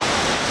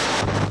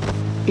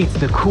It's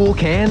the cool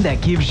can that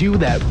gives you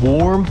that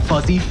warm,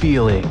 fuzzy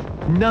feeling.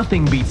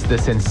 Nothing beats the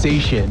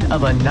sensation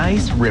of a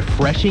nice,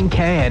 refreshing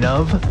can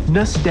of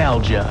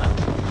nostalgia.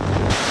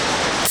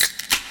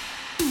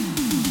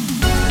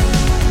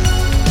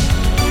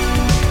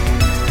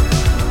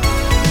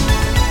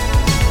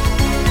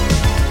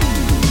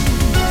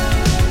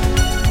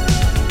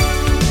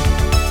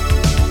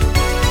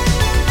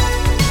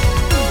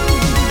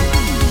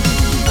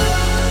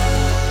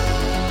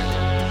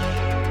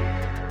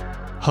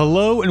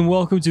 Hello and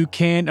welcome to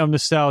Can of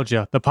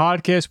Nostalgia, the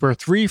podcast where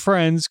three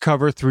friends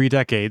cover 3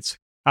 decades.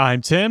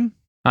 I'm Tim.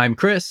 I'm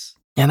Chris.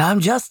 And I'm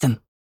Justin.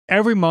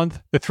 Every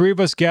month, the three of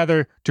us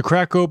gather to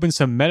crack open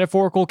some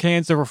metaphorical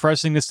cans of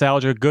refreshing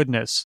nostalgia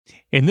goodness.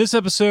 In this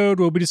episode,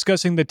 we'll be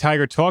discussing the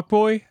Tiger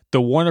Talkboy,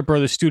 the Warner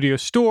Brothers Studio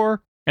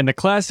Store, and the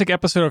classic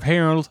episode of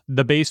Arnold,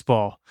 the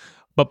baseball.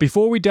 But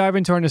before we dive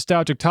into our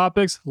nostalgic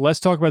topics,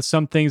 let's talk about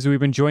some things we've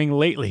been enjoying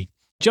lately.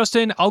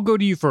 Justin, I'll go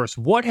to you first.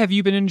 What have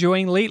you been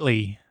enjoying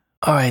lately?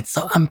 All right,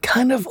 so I'm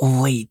kind of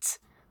late,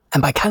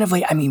 and by kind of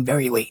late, I mean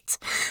very late,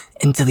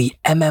 into the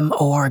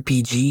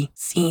MMORPG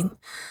scene,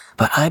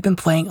 but I've been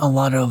playing a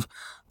lot of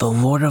the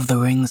Lord of the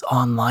Rings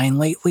online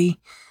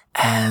lately,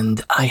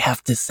 and I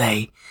have to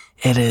say,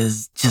 it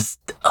is just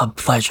a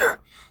pleasure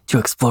to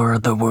explore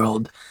the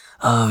world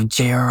of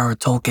J.R.R.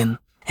 Tolkien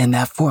in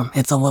that form.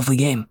 It's a lovely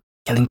game,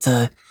 getting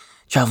to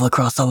travel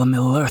across all of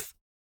Middle-earth.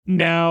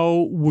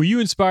 Now, were you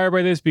inspired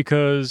by this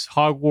because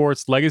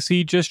Hogwarts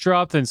Legacy just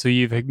dropped, and so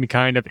you've been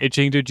kind of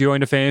itching to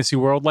join a fantasy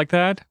world like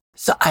that?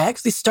 So I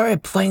actually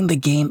started playing the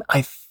game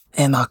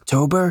in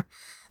October,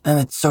 then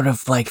it sort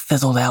of like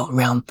fizzled out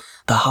around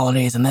the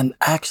holidays, and then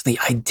actually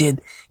I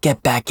did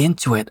get back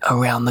into it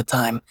around the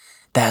time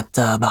that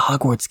the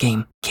Hogwarts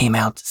game came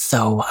out.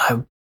 So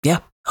a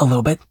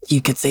little bit,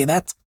 you could say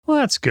that. Well,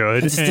 that's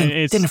good. I just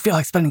didn't feel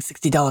like spending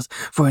 $60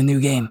 for a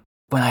new game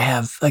when I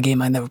have a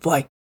game I never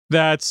play.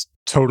 That's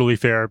totally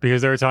fair,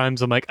 because there are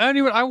times I'm like,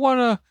 anyway,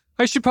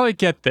 I should probably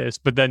get this,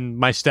 but then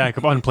my stack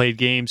of unplayed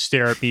games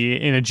stare at me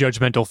in a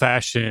judgmental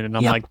fashion, and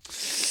I'm like,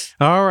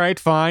 all right,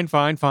 fine,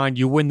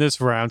 you win this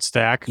round,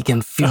 stack. You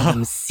can feel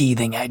them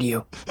seething at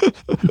you.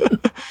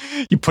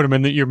 You put them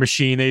in your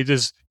machine,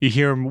 you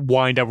hear them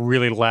wind up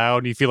really loud,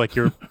 and you feel like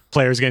your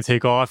player's going to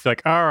take off. You're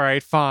like, all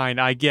right, fine,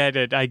 I get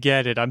it,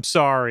 I'm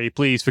sorry,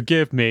 please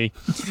forgive me.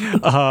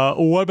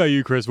 What about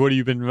you, Chris? What have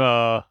you been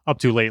up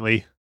to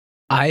lately?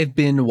 I've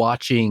been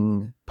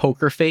watching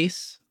Poker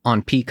Face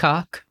on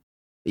Peacock.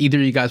 Either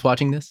of you guys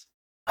watching this?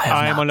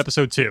 I am on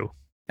episode 2.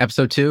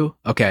 Episode 2?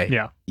 Okay.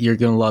 Yeah. You're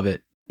going to love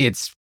it.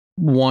 It's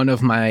one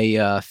of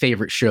my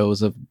favorite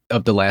shows of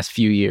the last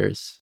few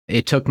years.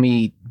 It took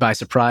me by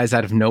surprise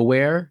out of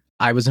nowhere.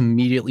 I was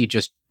immediately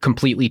just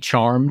completely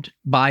charmed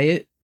by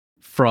it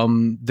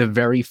from the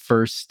very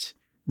first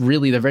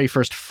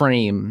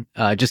frame,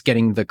 just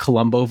getting the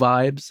Columbo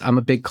vibes. I'm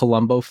a big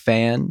Columbo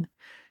fan.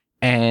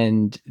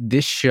 And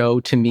this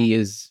show, to me,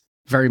 is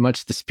very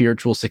much the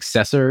spiritual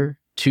successor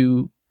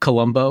to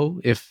Columbo,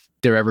 if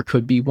there ever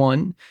could be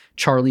one.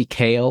 Charlie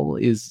Cale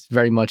is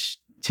very much,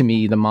 to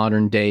me, the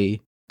modern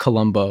day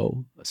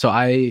Columbo. So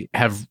I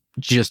have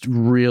just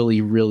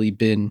really, really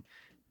been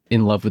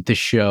in love with this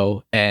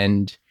show.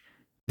 And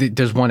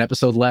there's one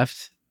episode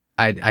left.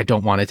 I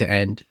don't want it to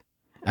end.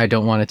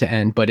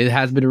 But it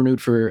has been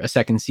renewed for a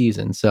second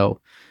season.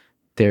 So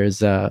there's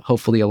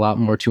hopefully a lot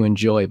more to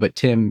enjoy. But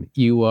Tim,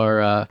 you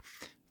are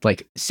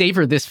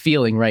savor this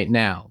feeling right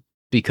now,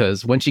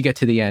 because once you get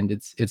to the end,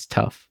 it's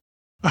tough.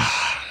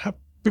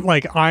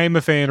 I'm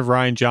a fan of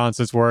Rian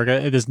Johnson's work.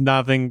 There's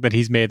nothing that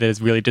he's made that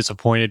has really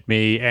disappointed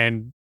me,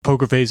 and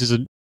Poker Face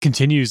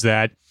continues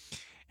that.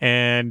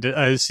 And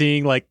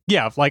seeing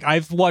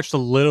I've watched a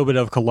little bit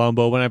of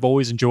Columbo, and I've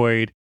always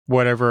enjoyed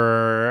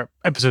whatever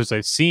episodes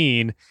I've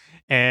seen.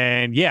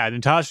 And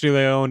Natasha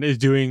Lyonne is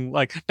doing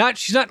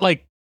she's not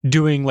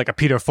doing a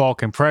Peter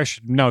Falk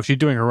impression. No, she's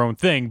doing her own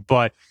thing,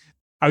 but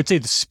I would say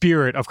the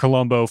spirit of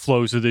Columbo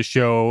flows through this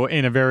show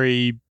in a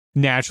very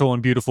natural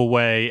and beautiful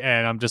way.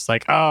 And I'm just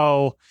like,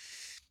 oh,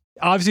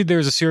 obviously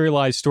there's a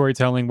serialized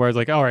storytelling where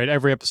it's all right,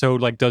 every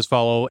episode does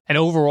follow an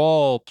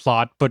overall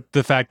plot, but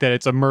the fact that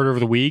it's a murder of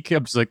the week,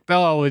 I'm just like,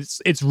 oh,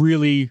 it's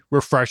really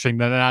refreshing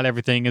that not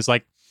everything is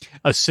a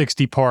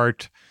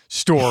 60-part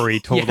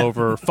story told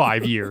over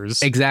 5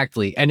 years.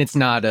 Exactly. And it's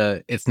not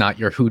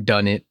your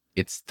whodunit.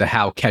 It's the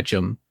How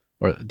Ketchum,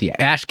 or the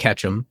Ash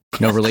Ketchum.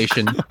 No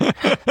relation.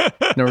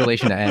 No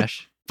relation to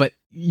Ash. But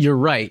you're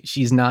right.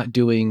 She's not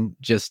doing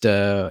just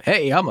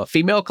hey, I'm a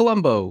female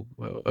Columbo.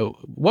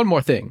 One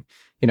more thing.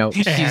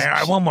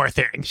 One more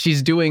thing.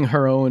 She's doing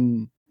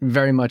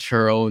very much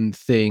her own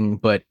thing,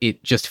 but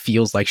it just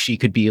feels like she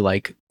could be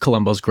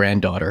Columbo's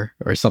granddaughter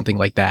or something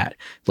like that.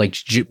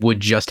 Would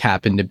just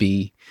happen to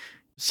be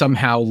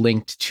somehow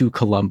linked to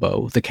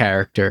Columbo, the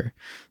character.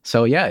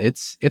 So yeah,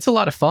 it's a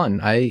lot of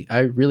fun. I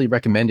really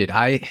recommend it.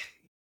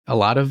 A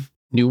lot of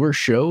newer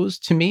shows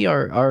to me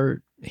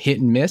are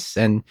hit and miss,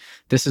 and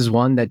this is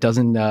one that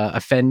doesn't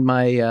offend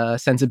my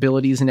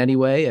sensibilities in any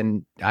way,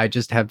 and I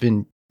just have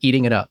been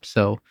eating it up.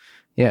 So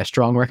yeah,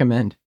 strong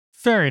recommend.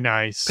 Very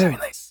nice. Very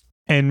nice.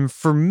 And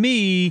for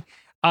me,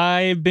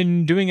 I've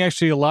been doing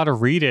actually a lot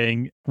of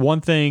reading.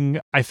 One thing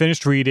I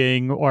finished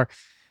reading, or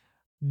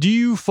do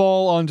you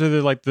fall under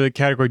the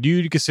category, do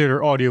you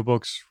consider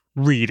audiobooks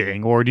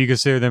reading, or do you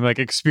consider them like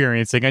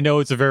experiencing? I know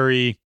it's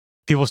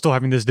people still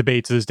having this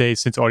debate to this day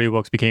since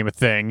audiobooks became a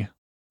thing.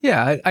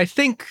 Yeah, I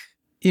think,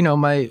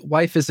 my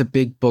wife is a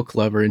big book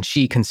lover and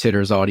she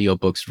considers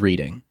audiobooks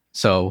reading.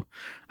 So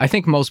I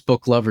think most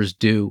book lovers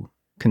do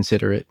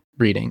consider it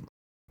reading.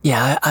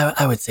 Yeah,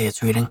 I would say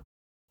it's reading.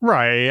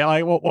 Right.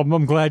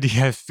 I'm glad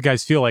you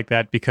guys feel like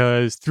that,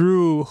 because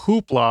through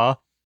Hoopla,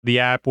 the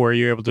app where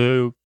you're able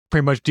to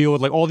pretty much deal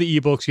with like all the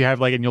ebooks you have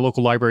like in your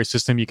local library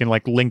system, you can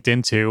like linked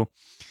into.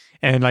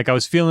 And like I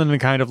was feeling in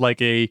kind of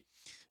like a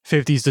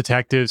 50s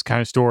detectives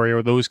kind of story,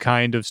 or those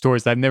kind of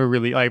stories that I've never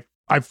really like.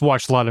 I've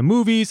watched a lot of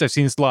movies, I've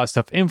seen a lot of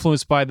stuff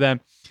influenced by them,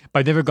 but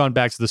I've never gone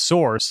back to the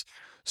source.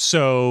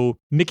 So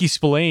Mickey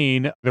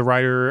Spillane, the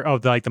writer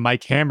of the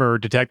Mike Hammer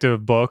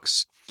detective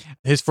books,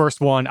 his first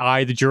one,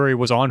 the Jury,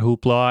 was on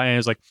Hoopla, and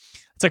it's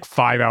like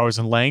 5 hours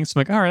in length. So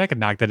I'm like, all right, I could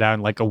knock that out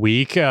in like a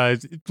week,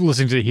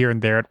 listening to it here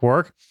and there at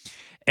work.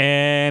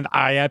 And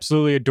I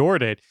absolutely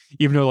adored it,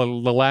 even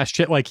though the last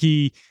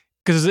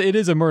because it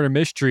is a murder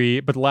mystery,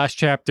 but the last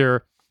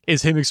chapter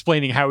is him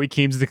explaining how he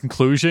came to the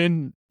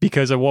conclusion,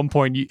 because at one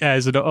point,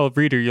 as a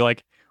reader, you're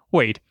like,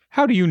 wait,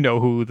 how do you know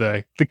who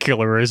the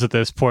killer is at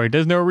this point?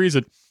 There's no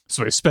reason.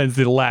 So he spends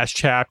the last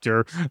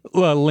chapter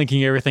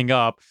linking everything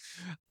up.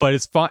 But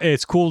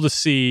it's cool to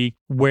see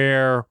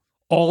where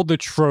all the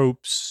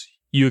tropes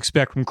you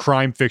expect from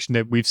crime fiction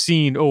that we've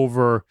seen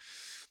over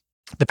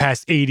the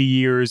past 80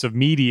 years of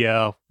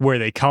media, where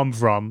they come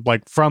from,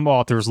 like from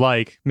authors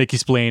like Mickey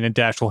Spillane and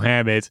Dashiell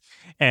Hammett.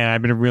 And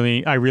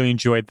I really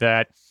enjoyed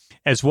that,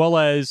 as well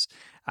as,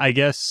 I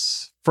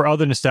guess, for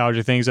other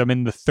nostalgia things, I'm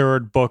in the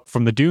third book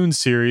from the Dune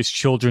series,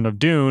 Children of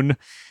Dune.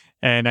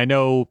 And I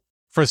know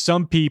for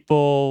some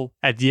people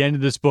at the end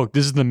of this book,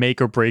 this is the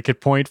make or break it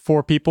point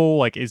for people.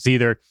 Like, it's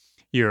either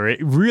you're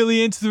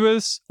really into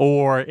this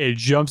or it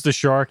jumps the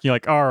shark. And you're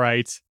like, all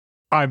right,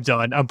 I'm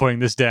done. I'm putting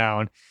this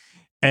down.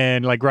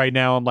 And like right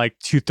now, I'm like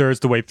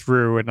 2/3 the way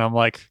through, and I'm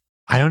like,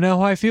 I don't know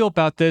how I feel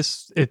about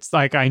this. It's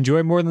like I enjoy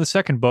it more than the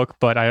second book,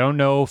 but I don't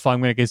know if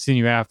I'm going to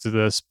continue after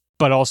this.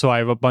 But also, I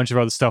have a bunch of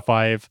other stuff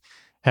I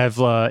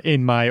have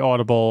in my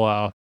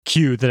Audible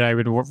queue that I've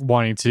been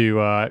wanting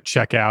to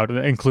check out,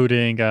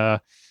 including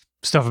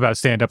stuff about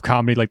stand-up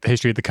comedy, like the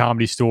history of the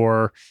Comedy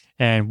Store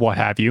and what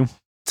have you.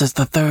 Does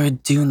the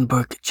third Dune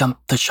book jump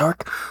the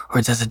shark,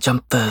 or does it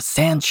jump the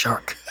sand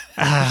shark?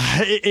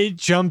 It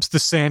jumps the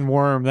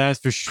sandworm, that's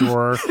for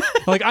sure.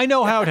 Like, I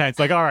know how it ends.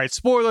 Like, all right,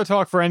 spoiler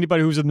talk for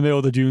anybody who's in the middle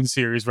of the Dune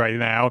series right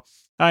now.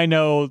 I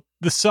know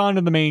the son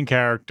of the main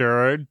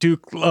character,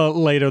 Duke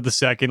Leto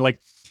II, like,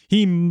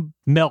 he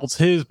melts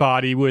his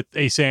body with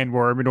a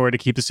sandworm in order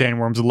to keep the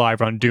sandworms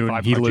alive on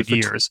Dune. He lived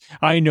years.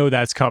 I know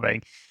that's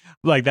coming.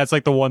 Like, that's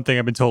like the one thing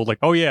I've been told, like,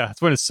 oh yeah,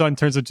 that's when his son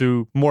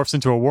morphs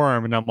into a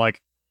worm. And I'm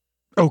like,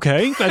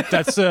 okay,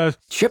 that's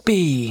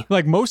trippy.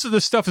 Like, most of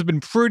this stuff has been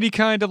pretty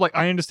kind of like,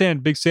 I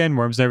understand big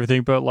sandworms and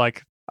everything, but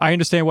like, I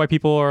understand why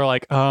people are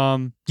like,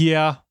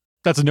 yeah,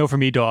 that's a no for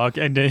me, dog,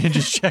 and then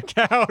just check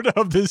out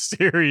of this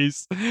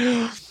series.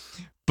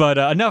 But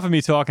enough of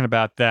me talking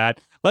about that.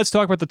 Let's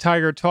talk about the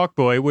Tiger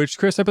Talkboy, which,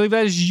 Chris, I believe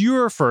that is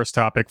your first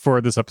topic for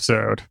this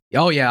episode.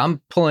 Oh yeah,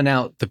 I'm pulling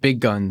out the big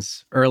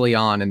guns early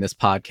on in this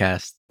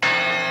podcast.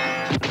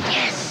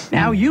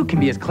 Now you can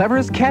be as clever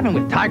as Kevin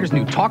with Tiger's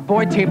new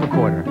Talkboy tape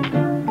recorder.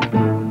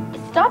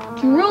 Stop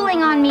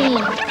drooling on me.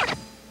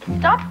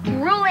 Stop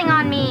drooling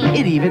on me.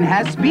 It even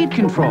has speed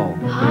control.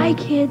 Hi,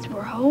 kids.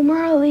 We're home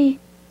early.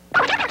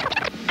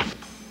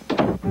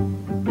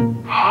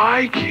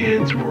 Hi,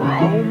 kids. We're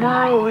home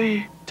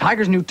early.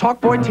 Tiger's new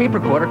Talkboy tape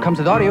recorder comes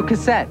with audio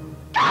cassette.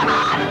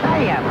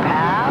 Hiya,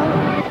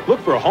 pal.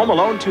 Look for Home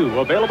Alone 2,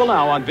 available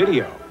now on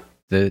video.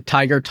 The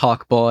Tiger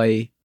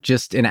Talkboy,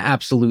 just an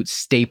absolute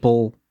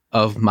staple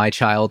of my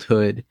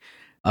childhood.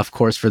 Of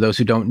course, for those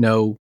who don't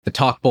know, the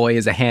Talkboy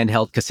is a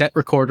handheld cassette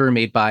recorder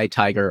made by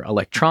Tiger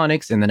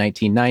Electronics in the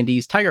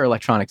 1990s. Tiger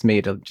Electronics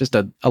made just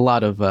a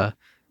lot of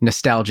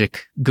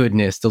nostalgic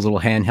goodness, those little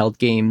handheld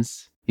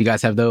games. You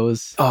guys have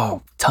those?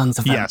 Oh, tons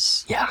of them.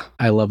 Yes. Yeah.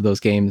 I love those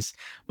games.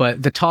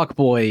 But the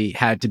Talkboy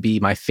had to be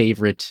my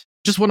favorite,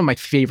 just one of my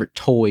favorite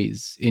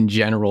toys in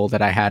general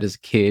that I had as a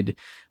kid.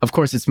 Of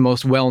course, it's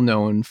most well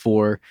known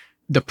for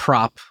the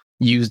prop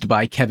used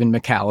by Kevin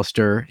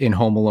McAllister in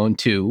Home Alone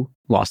 2,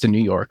 Lost in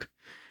New York.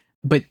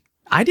 But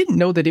I didn't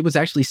know that it was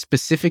actually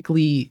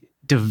specifically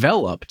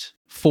developed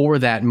for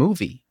that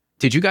movie.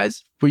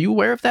 Were you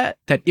aware of that?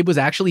 That it was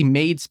actually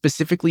made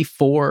specifically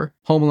for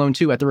Home Alone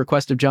 2 at the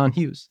request of John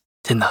Hughes?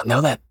 Did not know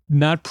that.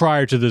 Not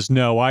prior to this,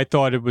 no. I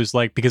thought it was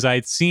like, because I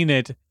had seen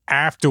it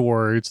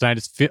afterwards, and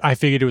I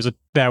figured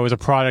that was a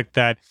product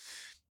that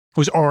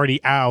was already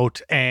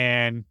out,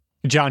 and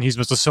John Hughes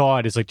must have saw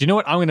it. It's like, you know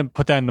what? I'm going to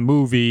put that in the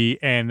movie,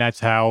 and that's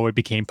how it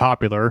became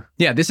popular.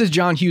 Yeah, this is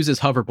John Hughes'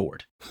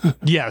 hoverboard.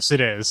 Yes,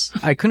 it is.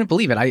 I couldn't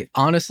believe it. I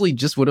honestly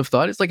just would have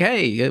thought it's like,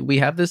 hey, we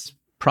have this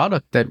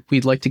product that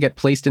we'd like to get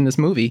placed in this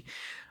movie.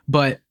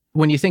 But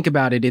when you think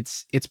about it,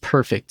 it's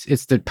perfect.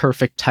 It's the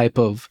perfect type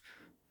of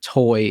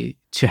toy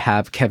to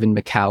have Kevin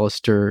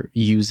McAllister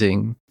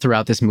using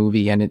throughout this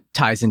movie, and it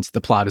ties into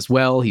the plot as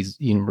well. He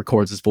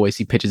records his voice,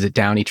 he pitches it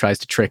down, he tries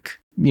to trick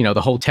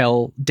the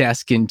hotel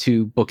desk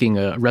into booking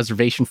a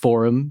reservation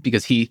for him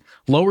because he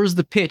lowers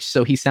the pitch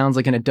so he sounds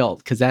like an adult,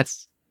 because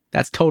that's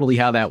totally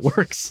how that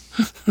works.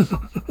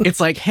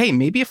 It's like, hey,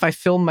 maybe if I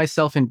film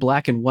myself in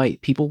black and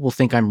white, people will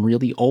think I'm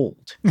really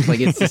old. Like,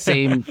 it's the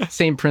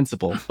same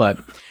principle. But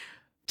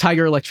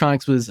Tiger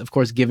Electronics was, of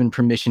course, given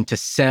permission to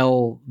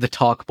sell the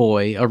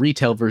Talkboy, a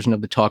retail version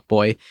of the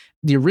Talkboy.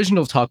 The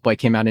original Talkboy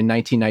came out in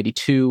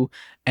 1992,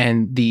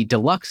 and the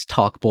deluxe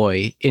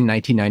Talkboy in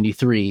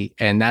 1993,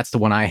 and that's the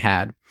one I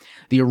had.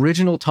 The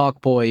original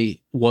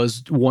Talkboy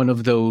was one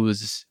of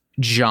those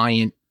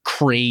giant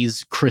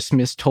craze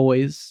Christmas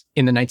toys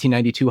in the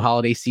 1992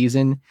 holiday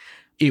season.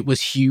 It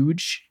was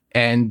huge.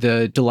 And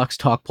the deluxe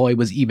Talkboy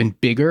was even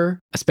bigger,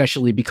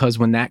 especially because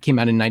when that came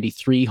out in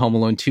 93, Home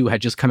Alone 2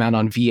 had just come out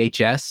on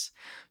VHS.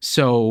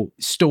 So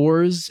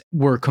stores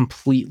were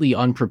completely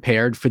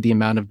unprepared for the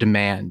amount of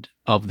demand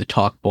of the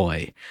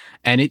Talkboy.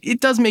 And it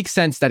does make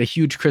sense that a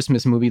huge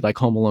Christmas movie like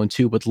Home Alone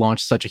 2 would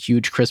launch such a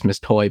huge Christmas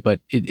toy, but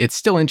it's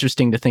still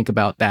interesting to think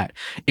about that.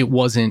 It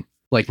wasn't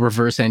like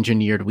reverse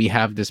engineered. We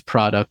have this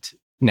product,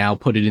 now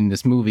put it in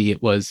this movie.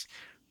 It was,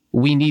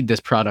 we need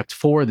this product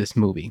for this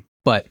movie.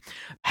 But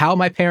how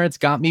my parents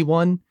got me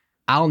one,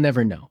 I'll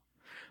never know.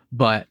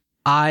 But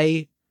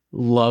I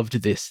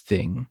loved this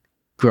thing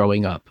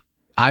growing up.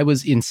 I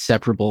was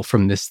inseparable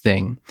from this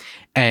thing.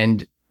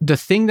 And the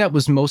thing that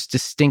was most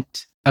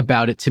distinct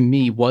about it to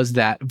me was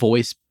that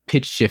voice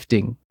pitch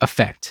shifting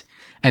effect.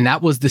 And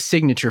that was the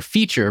signature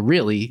feature,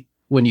 really,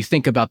 when you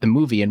think about the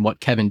movie and what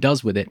Kevin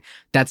does with it.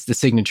 That's the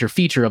signature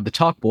feature of the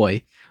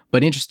Talkboy.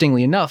 But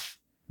interestingly enough,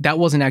 that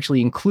wasn't actually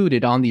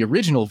included on the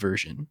original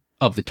version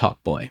of the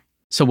Talkboy.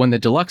 So when the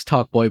deluxe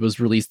Talkboy was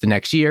released the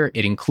next year,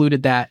 it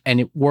included that, and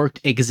it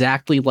worked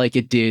exactly like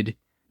it did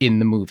in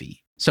the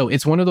movie. So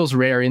it's one of those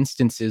rare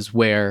instances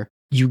where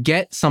you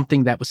get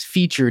something that was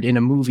featured in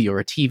a movie or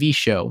a TV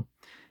show,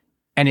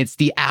 and it's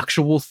the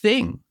actual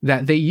thing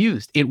that they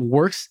used. It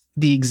works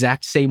the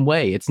exact same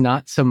way. It's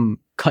not some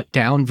cut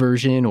down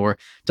version or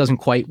doesn't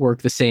quite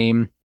work the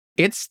same.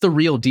 It's the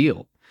real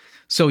deal.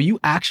 So you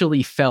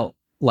actually felt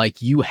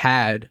like you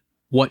had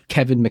what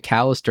Kevin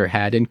McAllister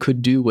had and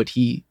could do what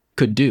he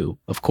could do.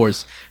 Of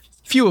course,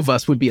 few of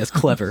us would be as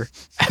clever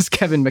as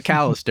Kevin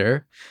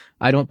McAllister.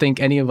 I don't think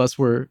any of us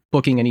were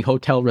booking any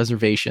hotel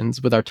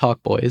reservations with our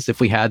Talkboys if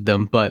we had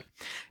them, but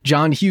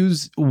John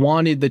Hughes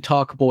wanted the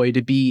Talkboy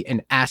to be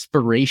an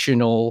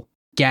aspirational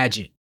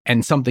gadget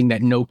and something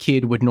that no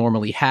kid would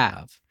normally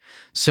have.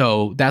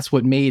 So that's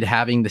what made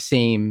having the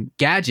same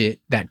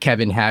gadget that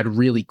Kevin had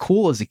really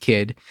cool as a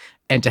kid,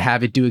 and to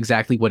have it do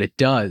exactly what it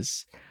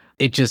does,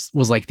 it just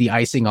was like the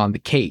icing on the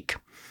cake.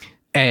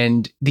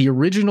 And the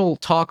original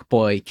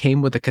Talkboy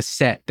came with a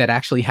cassette that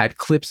actually had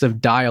clips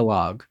of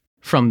dialogue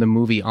from the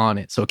movie on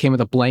it. So it came with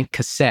a blank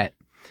cassette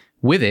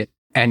with it,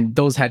 and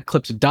those had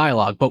clips of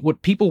dialogue. But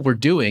what people were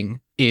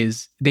doing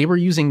is they were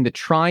using the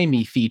Try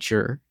Me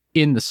feature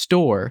in the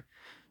store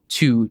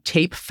to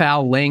tape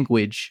foul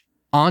language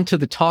onto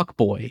the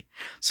Talkboy.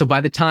 So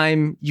by the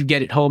time you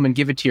get it home and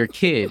give it to your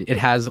kid, it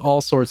has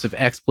all sorts of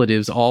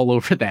expletives all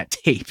over that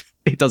tape.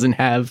 It doesn't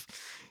have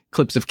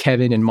clips of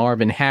Kevin and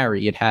Marv and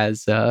Harry. It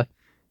has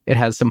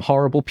some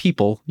horrible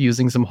people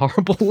using some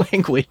horrible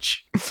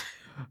language.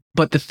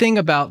 But the thing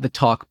about the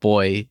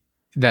Talkboy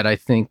that I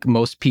think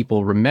most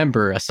people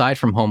remember, aside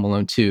from Home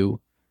Alone 2,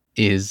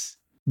 is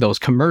those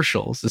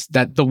commercials.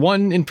 That the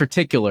one in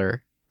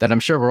particular that I'm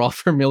sure we're all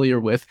familiar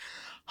with.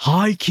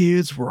 Hi,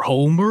 kids, we're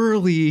home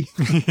early.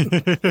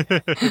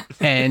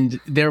 And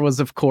there was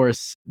a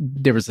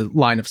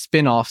line of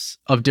spin-offs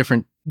of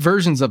different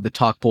versions of the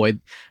Talkboy.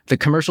 The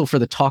commercial for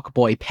the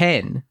Talkboy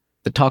pen,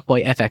 the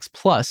Talkboy FX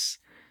Plus,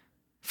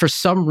 for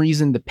some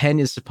reason, the pen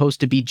is supposed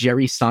to be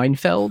Jerry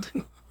Seinfeld.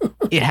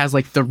 It has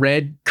like the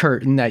red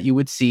curtain that you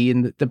would see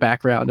in the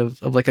background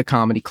of like a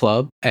comedy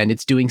club, and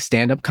it's doing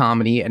stand-up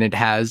comedy, and it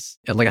has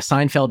like a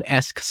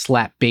Seinfeld-esque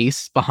slap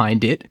bass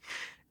behind it,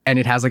 and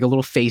it has like a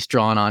little face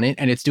drawn on it,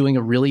 and it's doing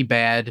a really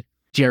bad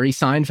Jerry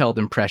Seinfeld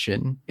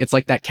impression. It's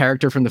like that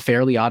character from the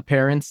Fairly Odd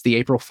Parents, the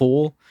April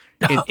Fool.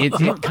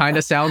 It kind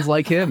of sounds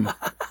like him.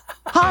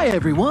 Hi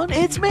everyone,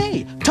 it's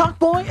me,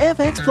 Talkboy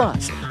FX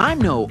Plus. I'm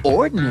no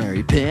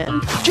ordinary pen.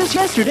 Just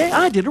yesterday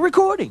I did a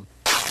recording.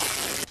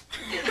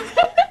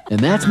 And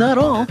that's not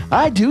all.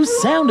 I do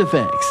sound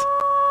effects.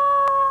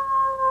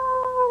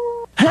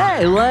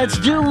 Hey, let's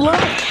do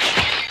lunch.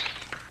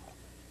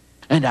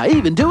 And I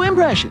even do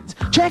impressions.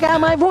 Check out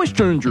my voice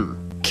changer.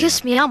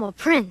 Kiss me, I'm a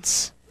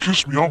prince.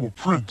 Kiss me, I'm a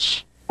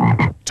prince.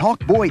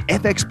 Talkboy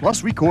FX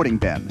Plus recording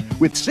pen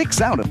with 6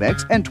 sound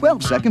effects and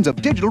 12 seconds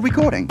of digital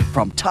recording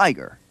from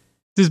Tiger.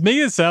 Just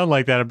making it sound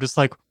like that, I'm just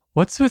like,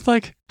 what's the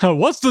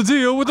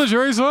deal with the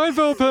Jerry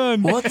Seinfeld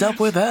pen? What's up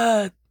with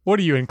that? What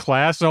are you in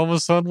class? All of a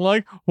sudden,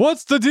 like,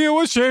 what's the deal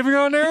with shaving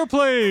on an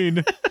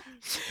airplane?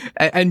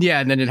 and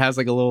then it has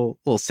like a little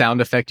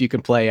sound effect you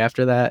can play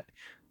after that.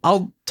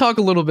 I'll talk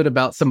a little bit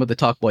about some of the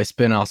Talkboy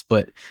spin-offs,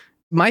 but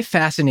my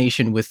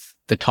fascination with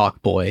the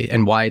Talkboy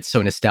and why it's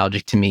so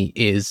nostalgic to me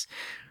is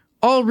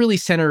all really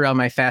centered around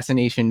my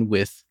fascination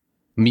with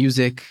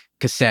music,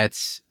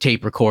 cassettes,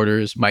 tape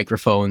recorders,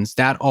 microphones.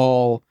 That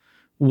all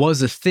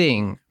was a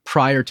thing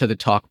prior to the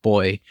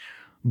Talkboy,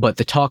 but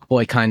the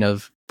Talkboy kind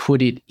of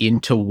put it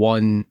into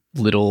one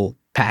little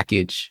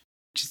package.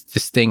 Just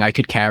this thing I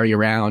could carry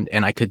around,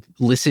 and I could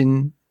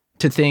listen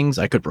to things,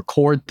 I could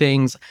record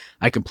things,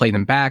 I could play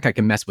them back, I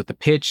could mess with the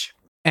pitch.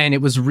 And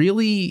it was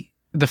really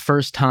the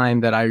first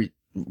time that I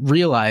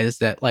realized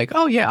that, like,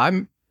 oh yeah,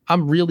 I'm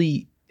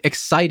really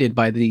excited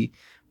by the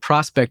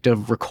prospect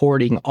of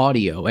recording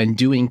audio and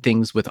doing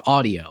things with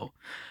audio.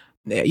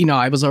 You know,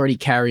 I was already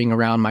carrying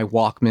around my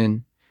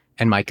Walkman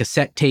and my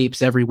cassette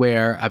tapes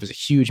everywhere. I was a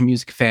huge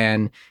music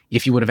fan.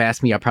 If you would have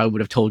asked me, I probably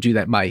would have told you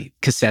that my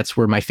cassettes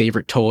were my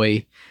favorite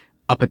toy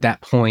up at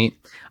that point.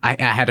 I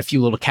had a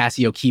few little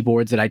Casio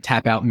keyboards that I'd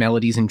tap out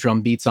melodies and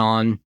drum beats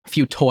on, a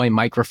few toy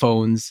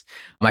microphones.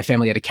 My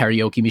family had a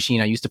karaoke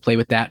machine. I used to play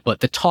with that.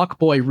 But the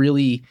Talkboy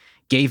really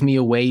gave me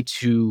a way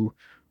to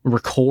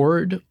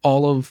record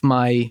all of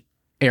my,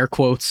 air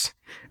quotes,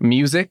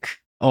 music,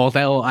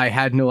 although I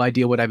had no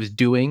idea what I was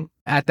doing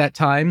at that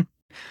time.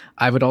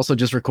 I would also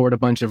just record a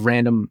bunch of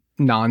random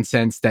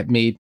nonsense that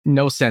made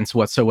no sense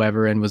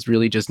whatsoever and was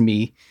really just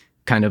me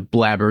kind of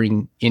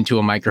blabbering into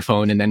a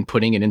microphone and then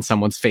putting it in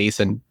someone's face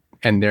and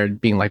they're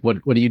being like, what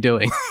are you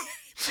doing?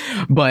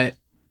 But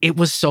it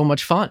was so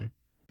much fun.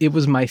 It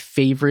was my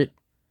favorite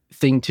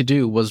thing to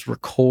do, was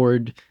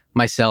record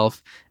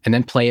myself and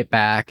then play it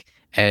back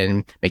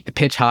and make the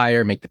pitch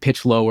higher, make the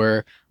pitch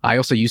lower. I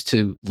also used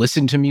to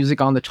listen to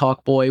music on the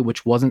Talkboy,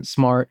 which wasn't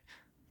smart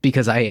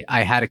because I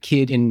had a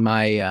kid in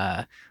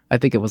my, I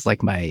think it was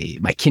like my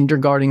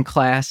kindergarten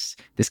class,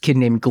 this kid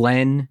named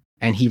Glenn,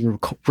 and he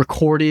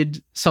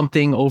recorded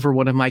something over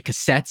one of my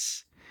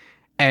cassettes.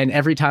 And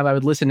every time I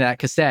would listen to that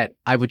cassette,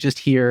 I would just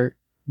hear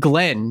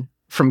Glenn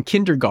from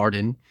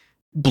kindergarten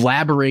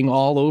blabbering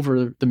all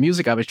over the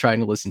music I was trying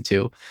to listen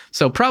to.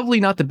 So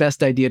probably not the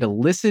best idea to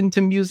listen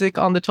to music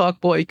on the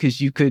Talkboy, because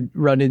you could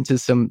run into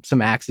some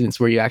accidents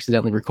where you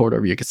accidentally record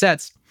over your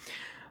cassettes.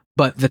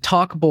 But the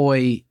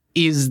Talkboy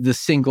is the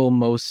single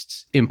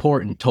most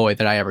important toy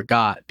that I ever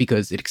got,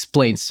 because it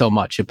explains so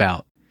much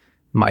about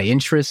my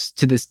interests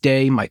to this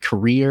day, my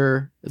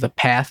career, the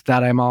path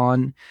that I'm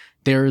on.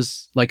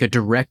 There's like a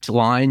direct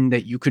line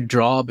that you could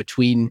draw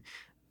between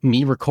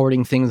me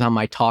recording things on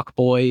my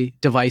Talkboy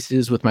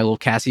devices with my little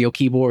Casio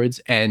keyboards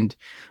and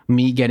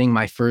me getting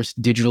my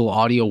first digital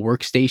audio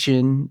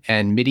workstation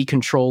and MIDI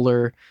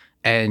controller.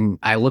 And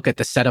I look at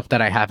the setup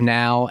that I have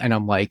now and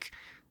I'm like,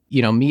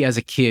 you know, me as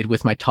a kid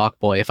with my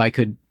Talkboy, if I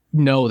could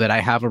know that I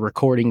have a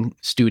recording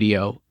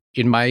studio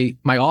in my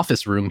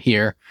office room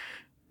here,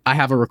 I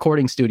have a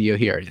recording studio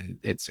here.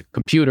 It's a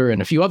computer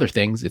and a few other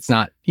things. It's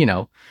not, you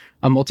know,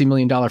 a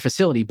multi-million-dollar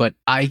facility, but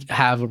I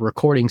have a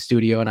recording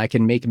studio and I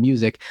can make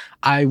music.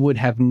 I would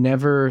have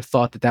never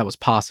thought that was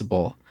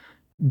possible,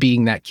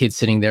 being that kid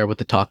sitting there with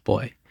the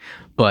Talkboy.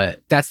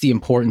 But that's the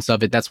importance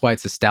of it. That's why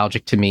it's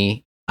nostalgic to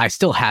me. I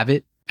still have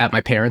it at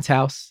my parents'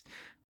 house.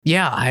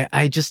 Yeah,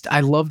 I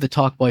love the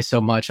Talkboy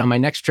so much. On my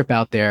next trip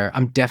out there,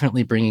 I'm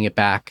definitely bringing it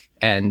back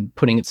and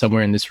putting it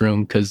somewhere in this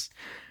room, because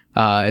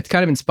it's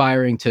kind of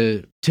inspiring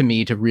to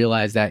me to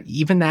realize that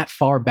even that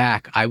far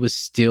back, I was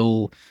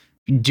still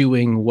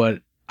doing what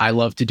I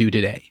love to do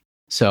today.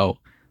 So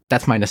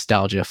that's my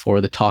nostalgia for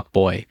the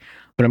Talkboy.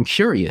 But I'm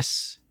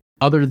curious,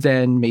 other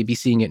than maybe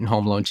seeing it in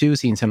Home Alone 2,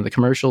 seeing some of the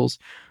commercials,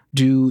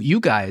 do you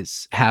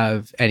guys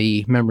have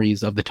any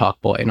memories of the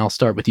Talkboy? And I'll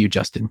start with you,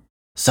 Justin.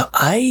 So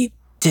I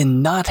did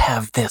not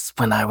have this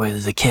when I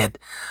was a kid.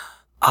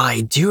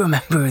 I do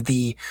remember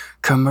the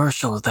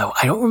commercials, though.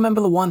 I don't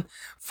remember the one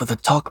for the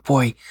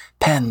Talkboy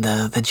pen,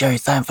 the Jerry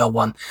Seinfeld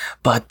one,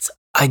 but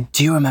I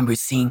do remember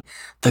seeing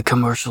the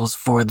commercials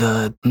for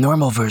the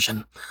normal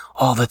version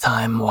all the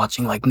time,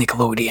 watching like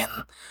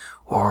Nickelodeon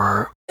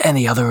or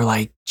any other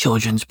like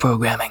children's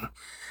programming.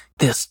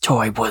 This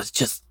toy was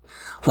just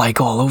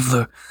like all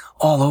over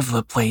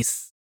the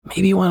place.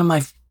 Maybe one of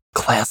my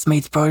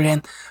classmates brought it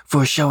in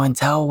for show and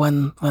tell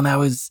when I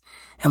was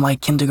in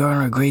like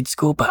kindergarten or grade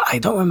school, but I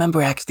don't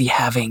remember actually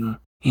having,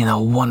 you know,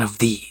 one of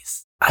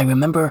these. I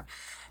remember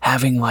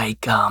having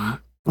like,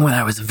 when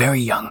I was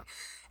very young,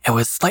 it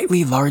was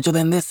slightly larger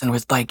than this, and it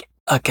was like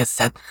a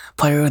cassette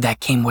player that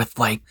came with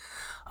like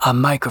a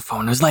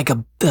microphone. It was like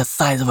the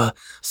size of a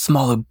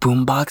smaller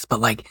boombox,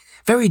 but like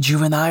very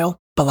juvenile,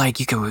 but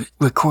like you could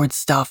record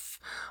stuff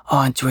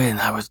onto it, and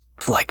I was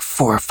like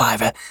 4 or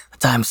 5 at the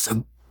time,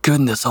 so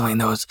goodness only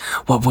knows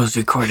what was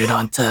recorded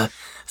onto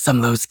some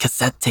of those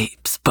cassette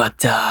tapes,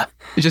 but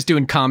You're just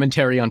doing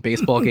commentary on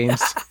baseball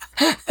games.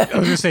 I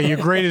was gonna say, your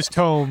greatest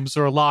tomes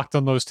are locked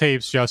on those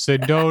tapes,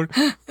 Justin.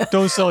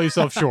 Don't sell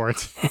yourself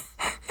short.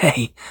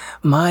 Hey,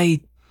 my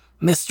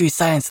Mystery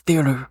Science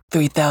Theater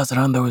 3000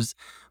 on those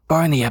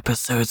Barney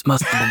episodes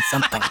must have been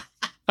something.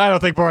 I don't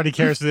think Barney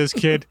cares for this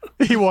kid.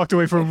 He walked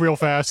away from him real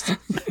fast.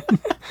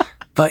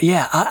 But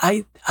yeah,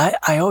 I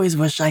I always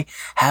wish I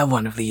had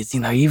one of these,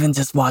 even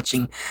just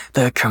watching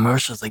the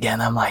commercials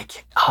again, I'm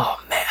like, oh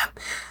man,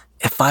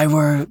 if I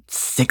were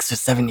 6 or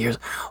 7 years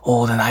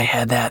old and I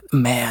had that,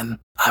 man,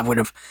 I would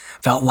have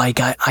felt like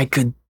I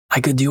could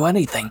do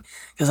anything.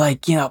 Cause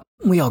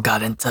we all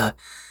got into,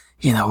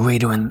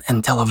 radio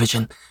and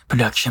television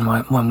production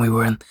when we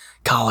were in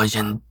college,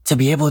 and to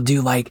be able to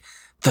do like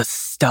the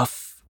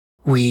stuff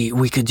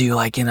we could do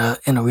like in a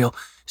real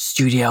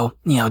studio,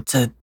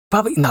 to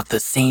probably not the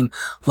same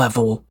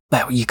level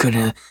that you could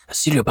in a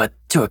studio, but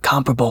to a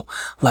comparable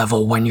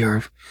level when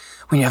you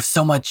have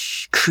so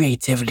much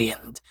creativity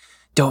and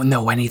don't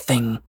know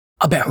anything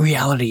about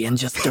reality,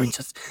 and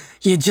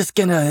you're just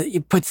gonna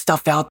put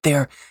stuff out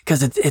there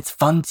because it's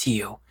fun to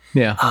you.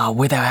 Yeah.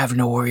 Without having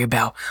to worry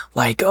about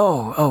like,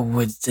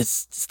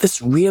 is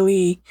this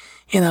really,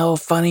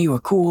 funny or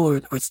cool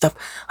or stuff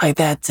like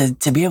that.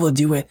 To be able to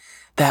do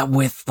that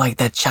with like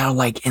that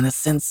childlike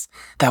innocence,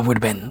 that would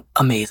have been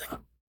amazing.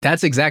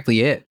 That's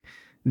exactly it.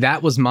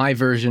 That was my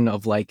version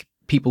of like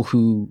people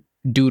who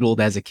doodled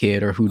as a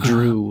kid or who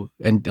drew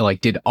and like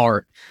did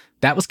art.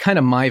 That was kind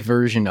of my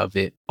version of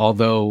it,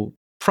 although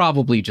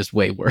probably just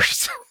way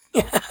worse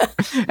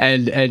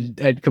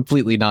and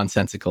completely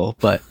nonsensical.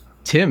 But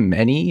Tim,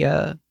 any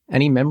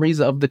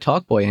memories of the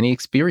Talkboy? Any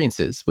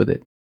experiences with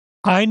it?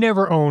 I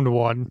never owned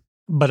one,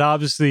 but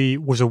obviously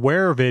was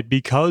aware of it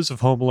because of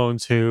Home Alone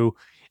 2.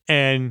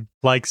 And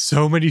like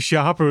so many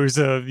shoppers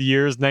of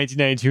years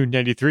 1992 and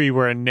 93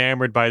 were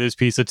enamored by this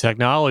piece of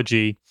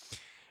technology.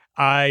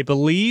 I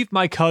believe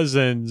my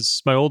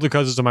older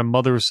cousins on my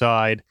mother's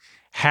side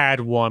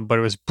had one, but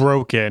it was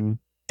broken.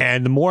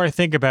 And the more I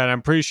think about it,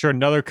 I'm pretty sure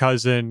another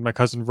cousin, my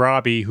cousin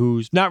Robbie,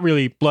 who's not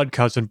really blood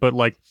cousin, but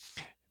like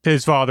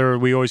his father,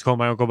 we always call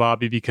my Uncle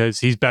Bobby because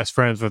he's best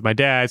friends with my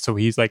dad. So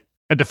he's like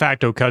a de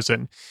facto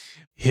cousin.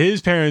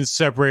 His parents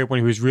separated when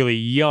he was really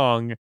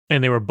young,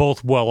 and they were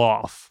both well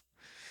off.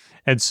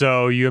 And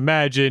so you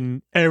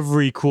imagine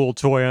every cool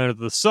toy under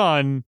the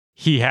sun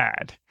he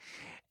had.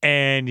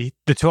 And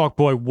the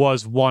Talkboy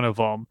was one of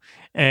them.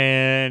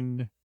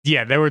 And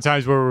yeah, there were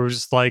times where we were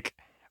just like,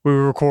 we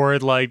would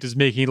record like just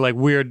making like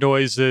weird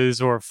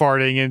noises or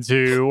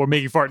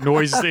making fart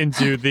noises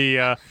into the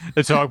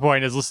Talkboy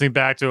and just listening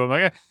back to him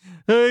like,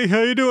 hey,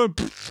 how you doing?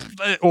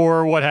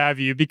 Or what have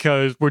you,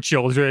 because we're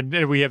children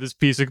and we have this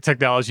piece of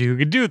technology who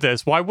can do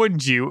this. Why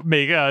wouldn't you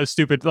make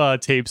stupid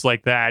tapes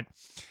like that?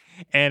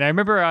 And I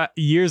remember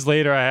years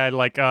later, I had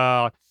like,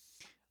 I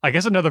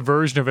guess another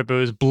version of it, but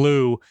it was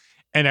blue.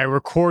 And I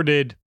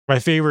recorded my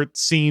favorite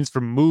scenes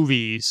from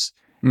movies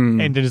and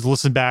then just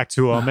listen back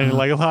to them. And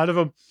like a lot of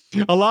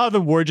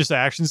them were just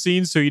action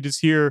scenes. So you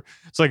just hear,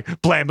 it's like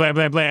blam, blam,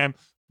 blam, blam,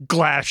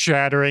 glass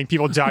shattering,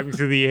 people diving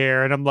through the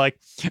air. And I'm like,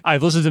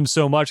 I've listened to them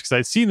so much because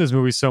I've seen those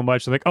movies so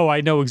much. I'm like, oh,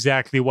 I know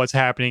exactly what's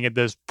happening at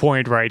this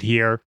point right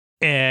here.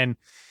 And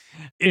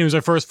it was our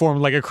first form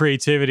of like a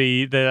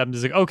creativity that I'm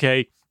just like,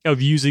 okay,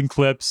 of using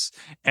clips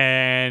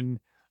and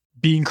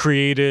being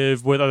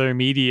creative with other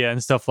media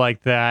and stuff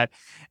like that.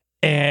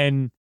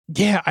 And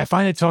yeah, I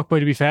find the Talkboy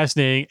to be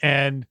fascinating.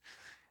 And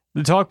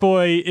the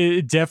Talkboy,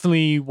 it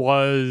definitely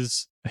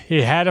was,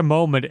 it had a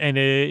moment, and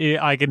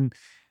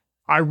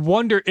I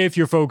wonder if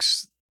your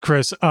folks,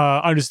 Chris,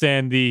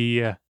 understand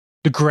the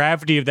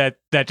gravity of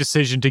that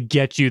decision to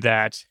get you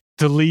to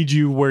lead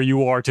you where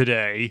you are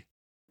today.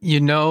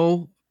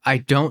 I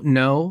don't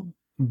know,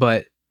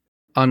 but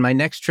on my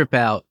next trip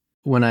out,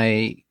 when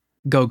I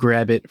go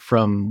grab it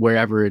from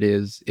wherever it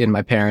is in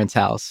my parents'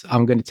 house,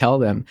 I'm going to tell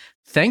them,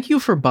 thank you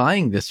for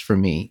buying this for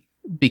me,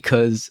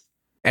 because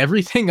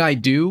everything I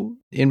do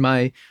in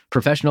my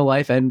professional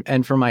life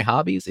and for my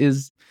hobbies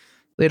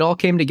it all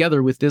came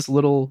together with this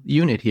little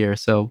unit here.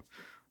 So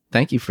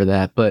thank you for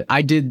that. But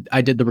I did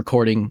the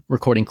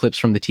recording clips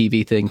from the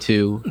TV thing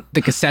too.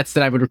 The cassettes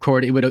that I would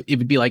record, it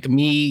would be like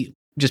me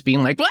just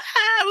being like, blah,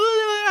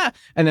 blah,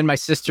 and then my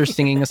sister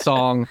singing a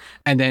song,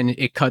 and then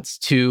it cuts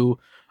to,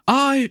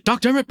 I,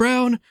 Dr. Emmett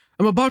Brown,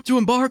 I'm about to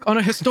embark on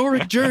a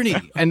historic journey.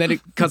 And then it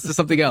cuts to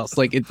something else.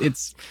 Like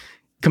it's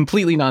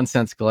completely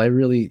nonsensical.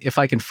 If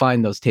I can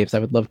find those tapes, I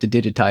would love to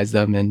digitize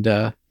them and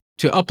to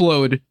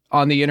upload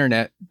on the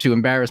internet to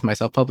embarrass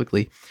myself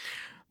publicly.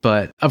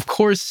 But of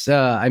course,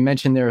 I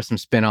mentioned there are some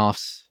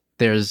spin-offs.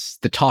 There's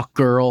the Talk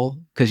Girl,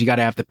 because you got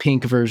to have the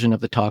pink version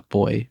of the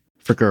Talkboy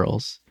for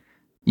girls.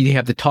 You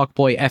have the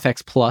Talkboy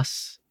FX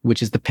Plus,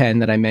 which is the pen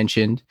that I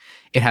mentioned.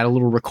 It had a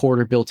little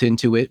recorder built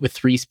into it with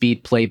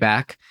 3-speed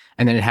playback,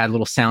 and then it had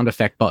little sound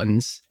effect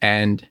buttons.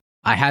 And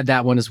I had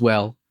that one as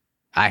well.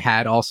 I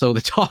had also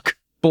the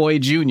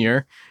Talkboy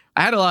Junior.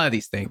 I had a lot of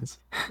these things.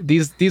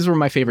 These were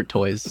my favorite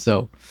toys.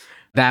 So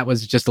that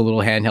was just a little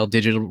handheld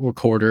digital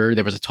recorder.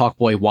 There was a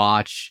Talkboy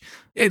watch.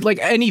 Like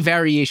any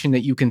variation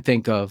that you can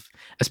think of,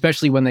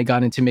 especially when they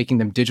got into making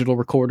them digital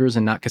recorders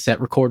and not cassette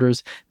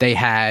recorders, they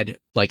had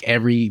like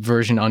every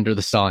version under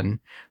the sun.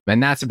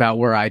 And that's about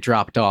where I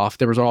dropped off.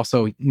 There was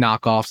also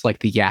knockoffs like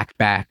the Yak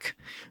Back,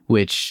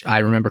 which I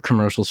remember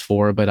commercials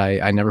for, but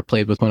I never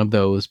played with one of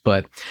those.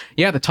 But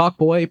yeah, the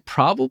Talkboy,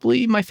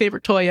 probably my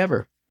favorite toy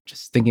ever.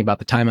 just thinking about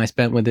the time I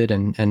spent with it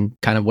and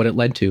kind of what it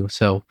led to.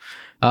 So,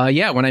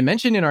 when I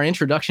mentioned in our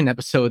introduction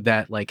episode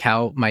that like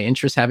how my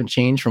interests haven't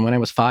changed from when I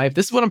was 5,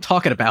 this is what I'm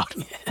talking about.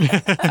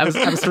 I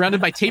was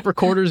surrounded by tape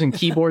recorders and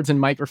keyboards and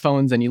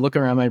microphones, and you look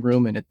around my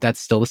room and that's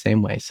still the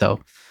same way. So,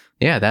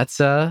 yeah,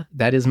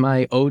 that is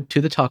my ode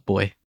to the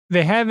Talkboy.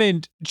 They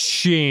haven't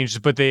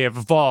changed, but they have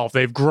evolved.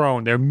 They've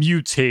grown. They're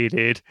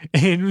mutated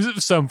in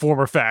some form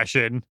or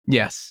fashion.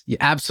 Yes, yeah,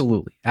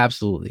 absolutely,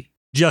 absolutely.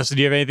 Justin,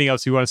 do you have anything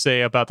else you want to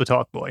say about the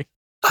Talkboy?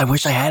 I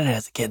wish I had it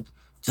as a kid.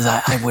 Just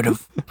I would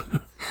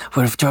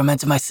have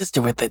tormented my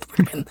sister with it. It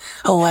would have been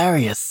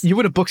hilarious. You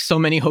would have booked so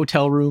many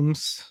hotel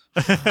rooms.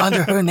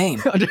 Under her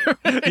name.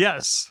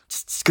 Yes.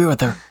 Just screw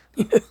with her.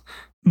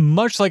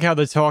 Much like how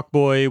the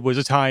Talkboy was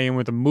a tie-in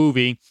with a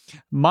movie,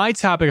 my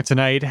topic of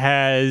tonight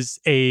has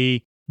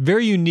a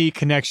very unique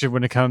connection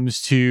when it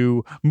comes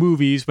to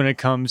movies, when it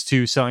comes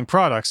to selling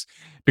products,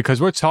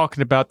 because we're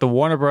talking about the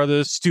Warner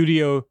Brothers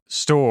Studio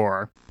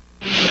Store.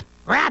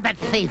 Rabbit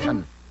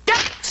season,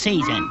 duck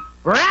season,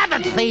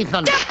 rabbit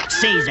season, duck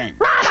season,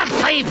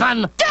 rabbit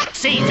season, duck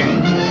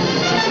season.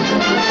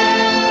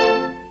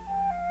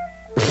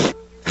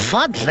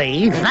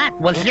 Fudzy, that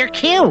was their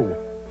cue.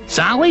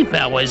 Sorry,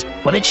 fellas,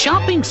 but it's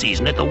shopping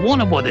season at the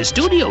Warner Brothers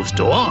Studio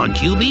Store on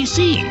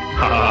QVC.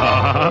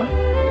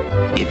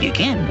 If you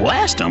can't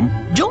blast them,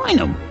 join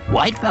them,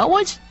 right,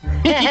 fellas?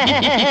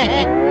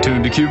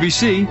 Tune to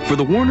QVC for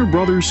the Warner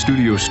Brothers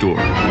Studio Store.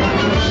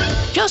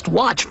 Just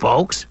watch,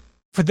 folks.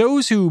 For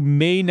those who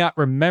may not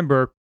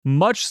remember,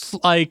 much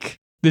like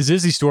the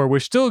Disney Store,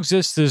 which still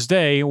exists to this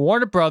day,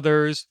 Warner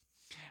Brothers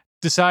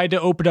decided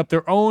to open up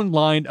their own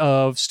line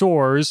of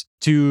stores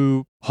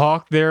to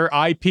hawk their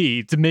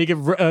IP, to make it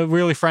a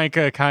really frank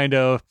kind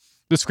of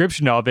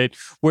description of it,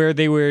 where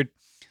they would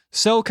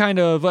sell kind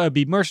of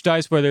be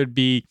merchandise, whether it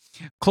be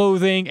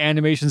clothing,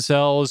 animation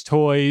cells,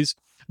 toys,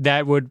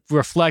 that would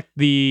reflect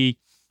the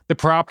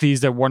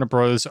properties that Warner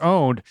Brothers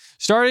owned,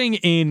 starting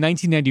in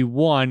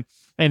 1991,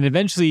 and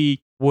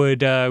eventually would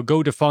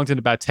go defunct in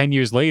about 10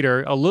 years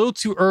later, a little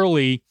too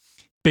early,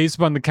 based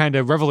upon the kind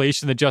of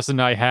revelation that Justin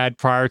and I had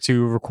prior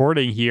to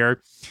recording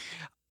here.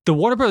 The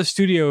Warner Brothers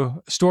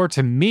Studio Store,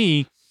 to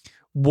me,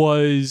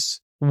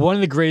 was one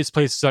of the greatest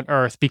places on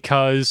earth,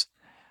 because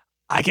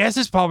I guess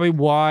it's probably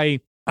why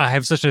I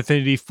have such an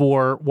affinity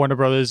for Warner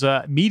Brothers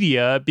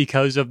media,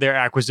 because of their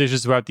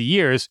acquisitions throughout the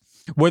years,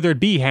 whether it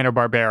be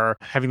Hanna-Barbera,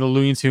 having the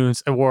Looney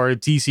Tunes, or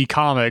DC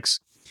Comics.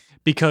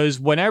 Because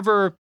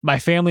whenever my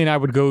family and I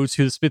would go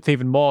to the Smith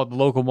Haven Mall, the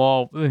local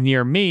mall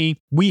near me,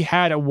 we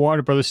had a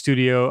Warner Brothers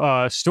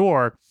Studio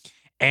store.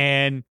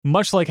 And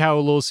much like how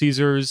Little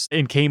Caesars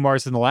and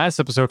Kmart's in the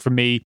last episode for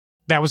me,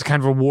 that was kind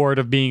of a reward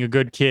of being a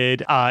good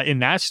kid in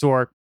that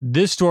store.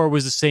 This store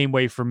was the same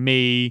way for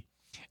me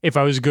if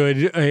I was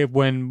good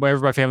whenever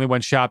my family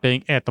went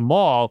shopping at the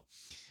mall,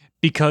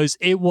 because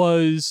it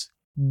was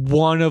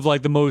one of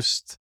like the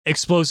most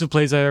explosive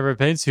places I've ever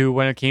been to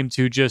when it came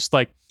to just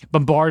like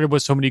bombarded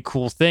with so many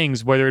cool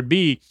things, whether it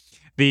be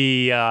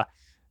the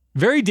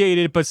very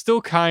dated but still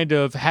kind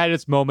of had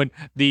its moment,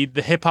 the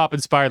hip-hop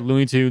inspired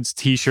Looney Tunes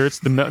t-shirts,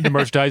 the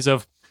merchandise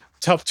of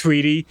Tough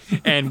Tweety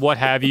and what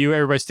have you,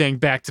 everybody standing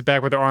back to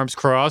back with their arms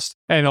crossed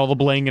and all the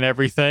bling and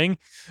everything,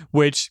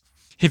 which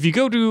if you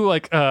go to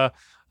like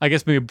I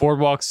guess maybe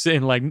boardwalks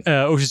in like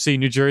Ocean City,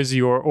 New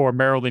Jersey or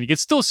Maryland, you can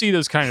still see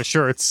those kind of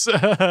shirts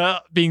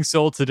being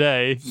sold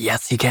today.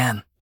 Yes, you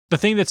can. The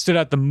thing that stood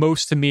out the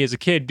most to me as a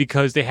kid,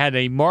 because they had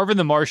a Marvin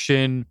the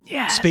Martian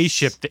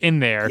spaceship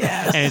in there.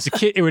 Yes. And as a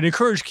kid, it would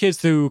encourage kids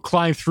to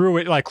climb through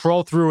it, like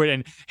crawl through it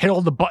and hit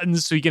all the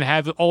buttons so you can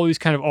have all these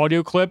kind of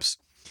audio clips,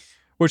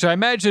 which I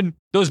imagine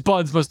those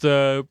buttons must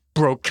have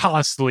broke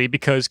constantly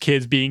because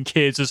kids being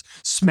kids just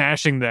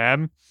smashing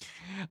them.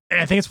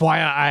 And I think it's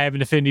why I have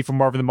an affinity for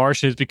Marvin the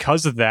Martian, is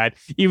because of that.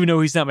 Even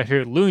though he's not my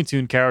favorite Looney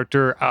Tune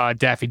character,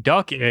 Daffy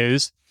Duck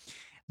is.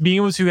 Being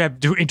able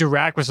to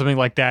interact with something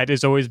like that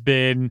has always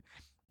been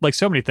like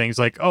so many things.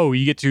 Like, oh,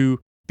 you get to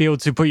be able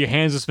to put your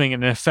hands on something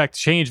and affect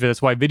change.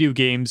 That's why video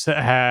games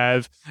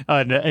have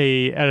an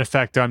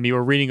effect on me,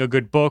 or reading a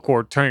good book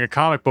or turning a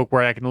comic book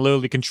where I can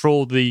literally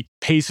control the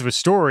pace of a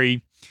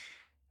story.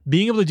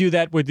 Being able to do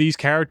that with these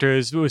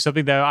characters was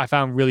something that I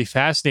found really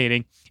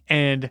fascinating.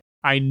 And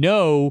I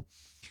know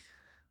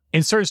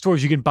in certain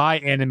stores you can buy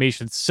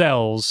animation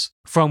cells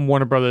from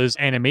Warner Brothers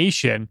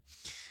Animation.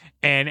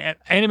 And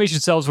animation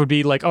cells would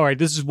be like, all right,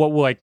 this is what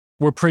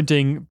we're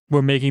printing,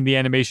 we're making the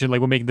animation, like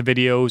we're making the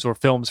videos or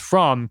films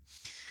from.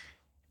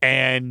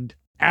 And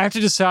after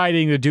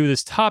deciding to do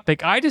this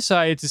topic, I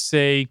decided to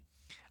say,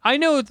 I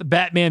know the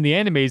Batman the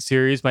Animated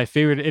Series, my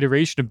favorite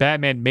iteration of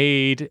Batman,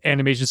 made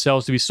animation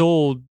cells to be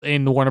sold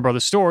in the Warner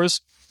Brothers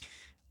stores.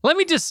 Let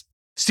me just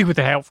see what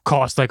the hell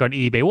costs like on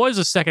eBay. What is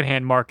a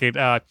secondhand market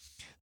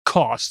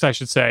cost, I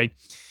should say?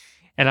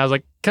 And I was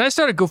like, can I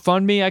start a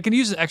GoFundMe? I can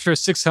use an extra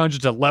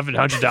 $600 to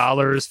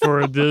 $1,100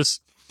 for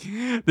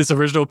this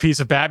original piece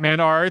of Batman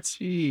art.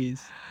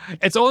 Jeez.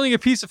 It's only a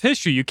piece of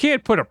history. You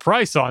can't put a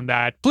price on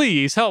that.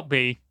 Please help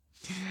me.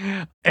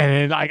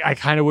 And I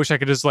kind of wish I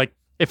could just like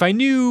if I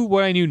knew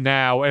what I knew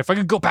now, if I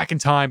could go back in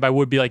time, I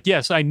would be like,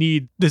 yes, I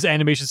need this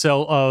animation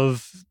cell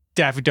of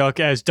Daffy Duck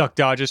as Duck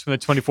Dodgers from the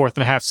 24th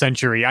and a half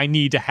century. I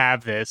need to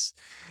have this.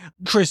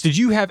 Chris, did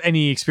you have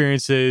any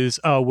experiences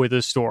with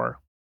this store?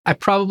 I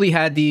probably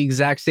had the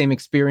exact same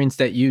experience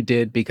that you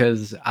did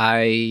because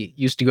I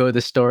used to go to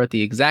the store at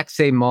the exact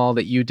same mall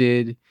that you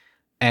did.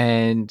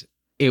 And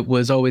it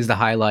was always the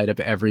highlight of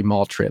every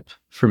mall trip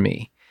for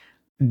me.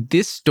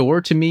 This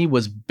store to me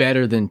was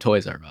better than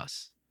Toys R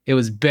Us. It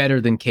was better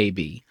than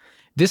KB.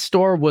 This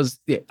store was,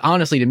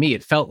 honestly, to me,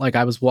 it felt like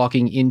I was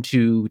walking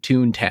into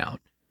Toontown.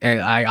 And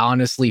I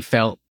honestly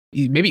felt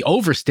maybe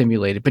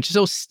overstimulated, but just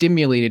so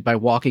stimulated by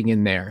walking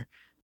in there.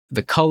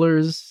 The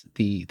colors,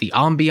 the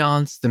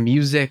ambiance, the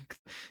music,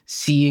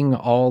 seeing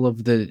all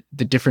of the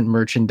different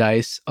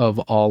merchandise of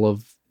all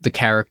of the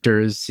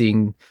characters,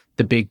 seeing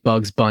the big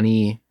Bugs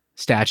Bunny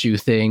statue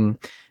thing.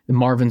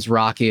 Marvin's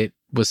Rocket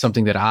was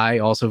something that I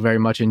also very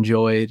much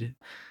enjoyed.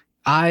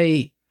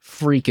 I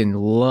freaking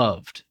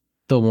loved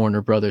the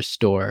Warner Brothers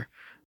store.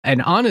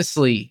 And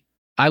honestly,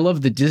 I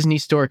love the Disney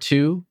store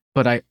too,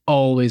 but I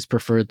always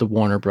preferred the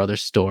Warner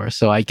Brothers store.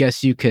 So I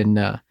guess you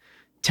can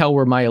tell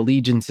where my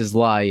allegiances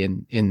lie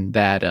in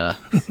that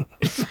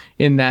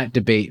in that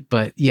debate.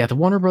 But yeah, the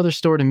Warner Brothers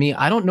store to me,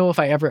 I don't know if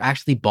I ever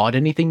actually bought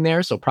anything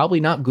there, so probably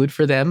not good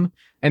for them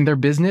and their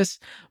business,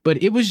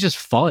 but it was just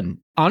fun.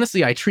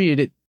 Honestly, I treated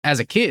it as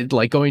a kid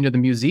like going to the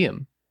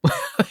museum.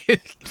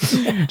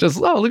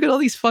 Just, oh, look at all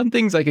these fun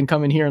things I can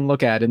come in here and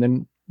look at and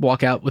then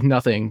walk out with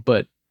nothing,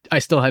 but I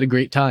still had a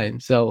great time.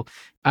 So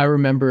I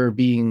remember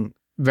being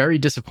very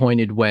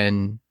disappointed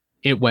when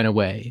it went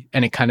away,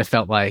 and it kind of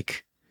felt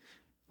like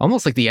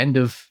almost like the end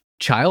of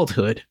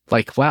childhood.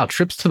 Like, wow,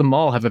 trips to the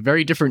mall have a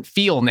very different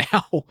feel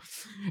now.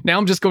 Now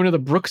I'm just going to the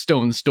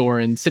Brookstone store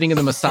and sitting in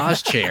the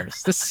massage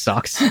chairs. This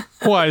sucks.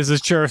 Why is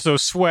this chair so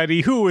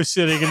sweaty? Who was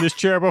sitting in this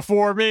chair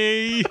before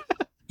me?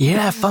 You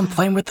didn't have fun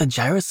playing with the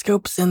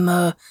gyroscopes in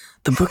the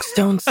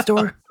Brookstone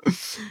store?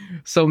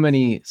 So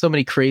many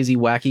crazy,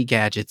 wacky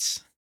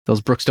gadgets. Those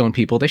Brookstone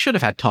people, they should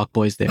have had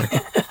Talkboys there.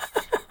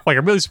 Like,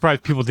 I'm really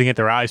surprised people didn't get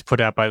their eyes put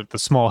out by the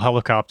small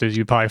helicopters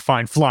you'd probably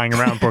find flying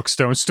around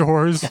Brookstone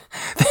stores.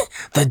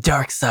 The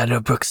dark side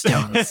of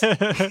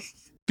Brookstones.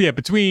 Yeah,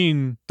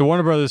 between the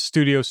Warner Brothers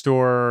Studio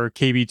Store,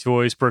 KB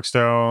Toys,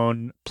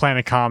 Brookstone,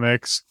 Planet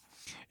Comics,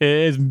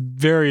 it's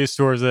various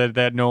stores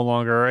that no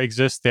longer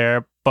exist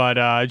there.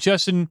 But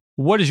Justin,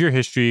 what is your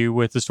history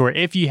with the store,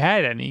 if you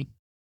had any?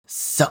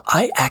 So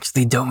I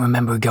actually don't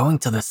remember going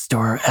to the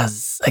store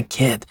as a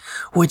kid,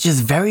 which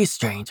is very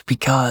strange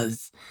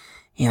because,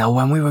 you know,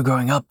 when we were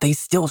growing up, they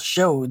still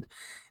showed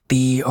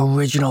the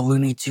original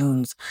Looney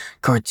Tunes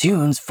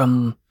cartoons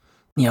from,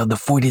 you know, the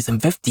 40s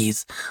and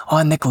 50s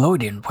on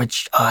Nickelodeon,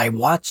 which I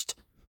watched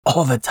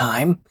all the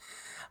time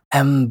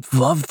and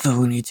loved the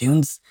Looney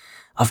Tunes.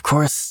 Of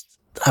course,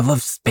 I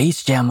loved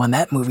Space Jam when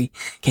that movie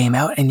came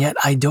out, and yet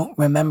I don't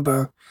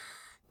remember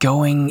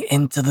going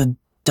into the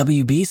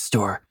WB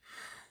store.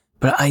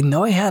 But I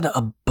know I had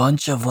a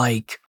bunch of,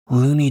 like,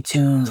 Looney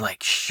Tunes,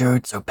 like,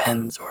 shirts or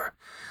pens or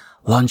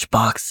lunch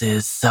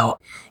boxes. So,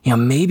 you know,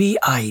 maybe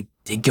I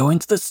did go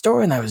into the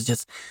store and I was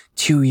just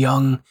too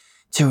young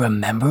to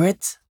remember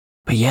it.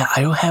 But yeah,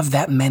 I don't have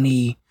that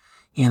many,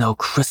 you know,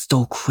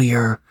 crystal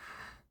clear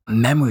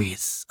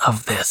memories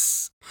of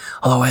this.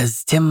 Although,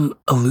 as Tim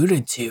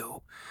alluded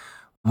to,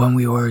 when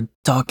we were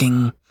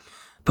talking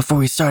before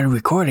we started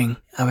recording,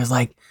 I was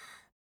like,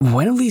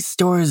 when do these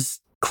stores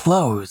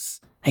close?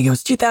 And he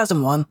goes,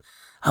 2001.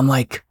 I'm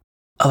like,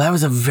 oh, that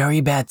was a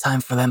very bad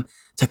time for them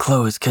to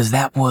close, because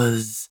that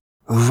was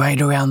right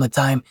around the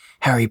time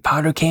Harry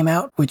Potter came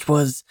out, which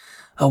was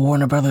a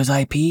Warner Brothers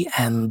IP.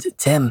 And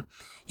Tim,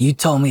 you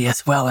told me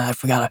as well, and I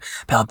forgot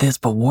about this,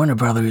 but Warner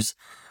Brothers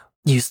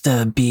used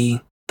to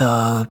be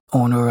the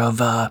owner of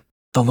the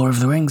Lord of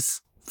the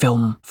Rings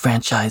film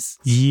franchise.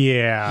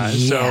 Yeah.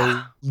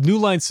 So New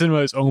Line Cinema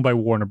is owned by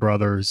Warner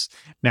Brothers.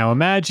 Now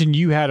imagine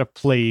you had a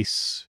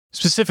place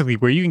specifically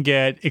where you can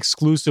get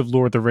exclusive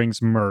Lord of the Rings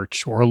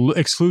merch or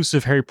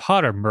exclusive Harry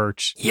Potter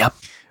merch. Yep.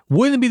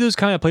 Wouldn't it be those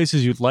kind of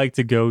places you'd like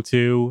to go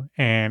to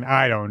and,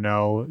 I don't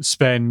know,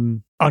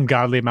 spend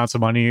ungodly amounts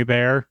of money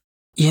there?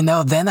 You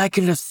know, then I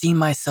could have seen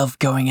myself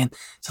going into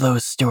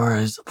those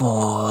stores a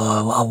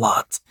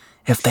lot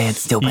if they had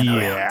still been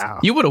around.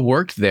 You would have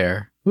worked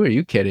there. Who are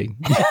you kidding?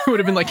 You would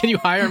have been like, can you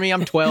hire me?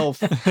 I'm 12.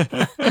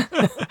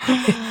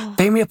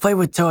 Pay me to play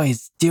with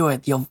toys. Do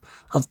it.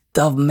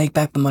 I'll make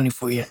back the money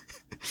for you.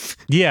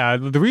 Yeah,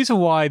 the reason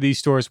why these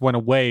stores went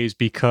away is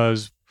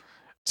because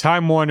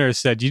Time Warner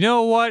said, you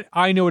know what?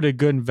 I know what a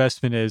good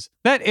investment is.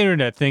 That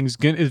internet thing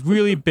is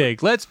really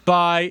big. Let's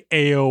buy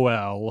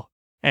AOL.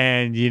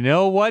 And you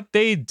know what?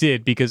 They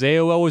did, because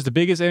AOL was the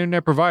biggest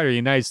internet provider in the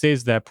United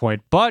States at that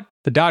point. But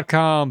the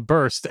 .com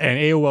burst and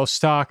AOL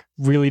stock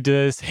really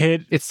did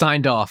hit. It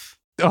signed off.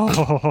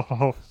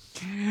 Oh,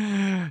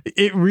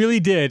 it really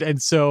did.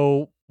 And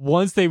so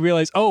once they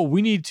realized, oh,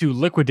 we need to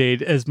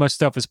liquidate as much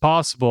stuff as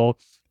possible,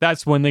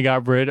 that's when they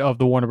got rid of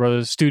the Warner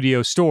Brothers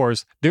studio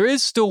stores. There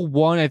is still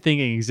one, I think,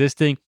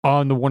 existing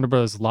on the Warner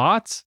Brothers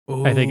lots,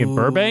 I think in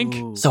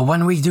Burbank. So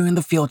when are we doing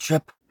the field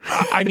trip?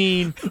 I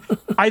mean,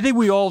 I think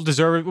we all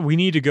deserve it. We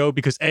need to go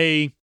because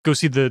go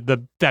see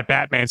that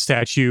Batman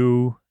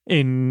statue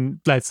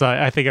that's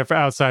I think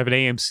outside of an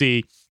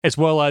AMC, as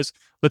well as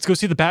let's go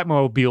see the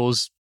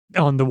Batmobiles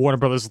on the Warner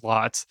Brothers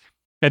lots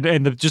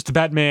and just the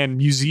Batman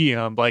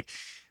museum. Like,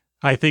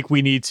 I think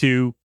we need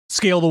to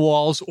scale the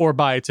walls or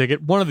buy a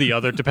ticket, one or the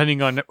other,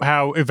 depending on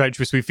how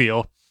adventurous we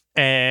feel,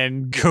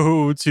 and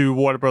go to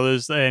Warner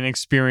Brothers and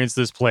experience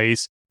this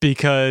place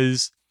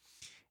because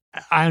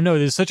I don't know,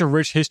 there's such a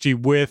rich history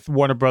with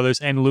Warner Brothers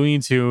and Looney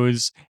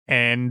Tunes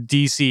and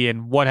DC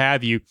and what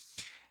have you.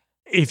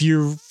 If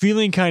you're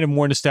feeling kind of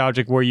more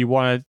nostalgic where you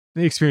want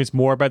to experience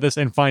more about this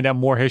and find out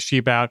more history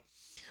about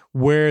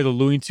where the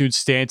Looney Tunes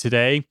stand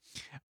today,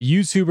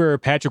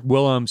 YouTuber Patrick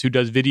Willems, who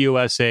does video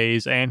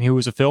essays and who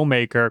is a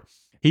filmmaker,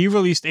 he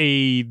released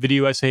a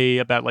video essay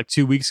about like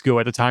 2 weeks ago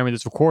at the time of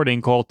this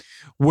recording called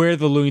Where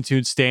the Looney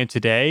Tunes Stand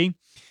Today.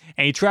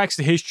 And he tracks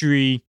the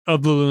history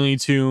of the Looney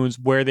Tunes,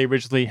 where they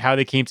originally, how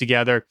they came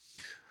together,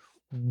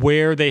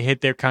 where they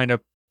hit their kind of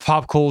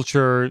pop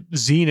culture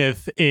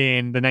zenith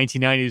in the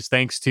 1990s,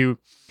 thanks to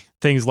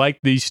things like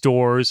these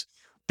stores,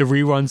 the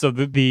reruns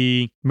of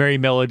the Merry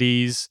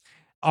Melodies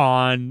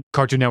on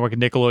Cartoon Network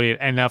and Nickelodeon,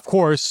 and of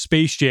course,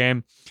 Space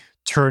Jam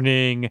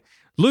turning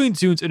Looney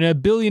Tunes into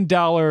 $1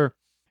 billion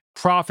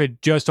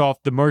profit just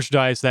off the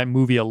merchandise of that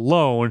movie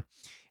alone,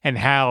 and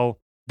how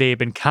they've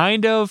been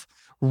kind of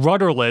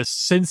rudderless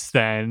since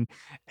then,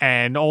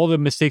 and all the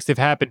mistakes they've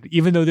happened,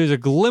 even though there's a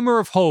glimmer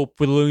of hope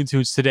with Looney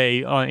Tunes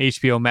today on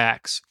HBO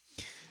Max.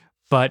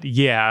 But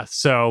yeah,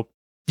 so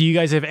do you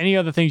guys have any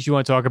other things you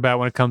want to talk about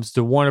when it comes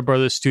to Warner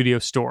Brothers studio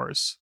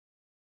stores?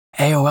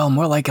 AOL,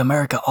 more like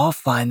America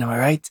Offline, am I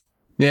right?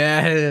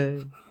 Yeah.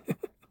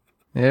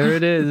 There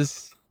it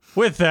is.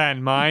 With that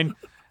in mind,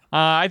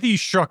 I think you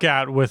struck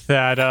out with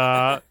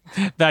that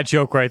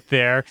joke right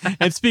there.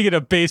 And speaking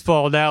of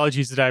baseball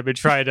analogies that I've been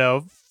trying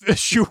to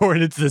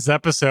shoehorn into this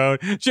episode,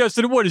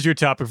 Justin, what is your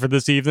topic for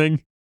this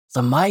evening?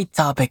 So my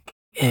topic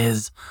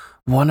is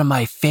one of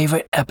my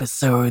favorite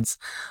episodes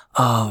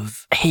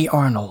of Hey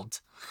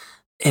Arnold.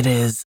 It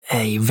is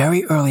a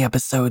very early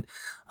episode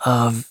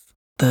of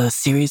the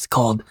series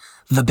called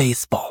The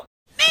Baseball.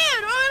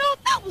 Man, Arnold,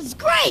 that was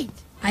great!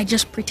 I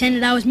just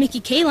pretended I was Mickey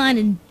K-Line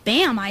and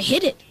bam, I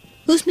hit it.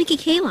 Who's Mickey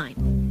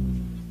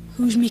K-Line?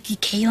 Who's Mickey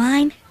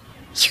K-Line?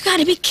 You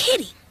gotta be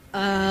kidding.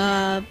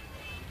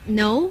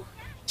 No.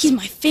 He's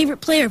my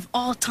favorite player of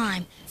all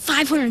time.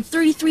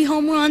 533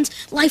 home runs,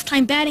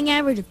 lifetime batting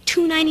average of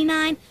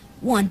 .299,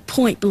 1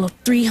 point below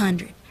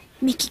 300.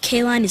 Mickey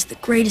K-Line is the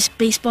greatest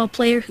baseball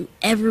player who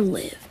ever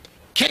lived.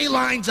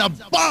 K-Line's a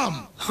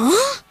bum!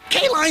 Huh?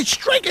 K-Line's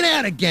striking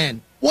out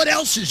again. What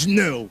else is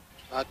new?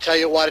 I'll tell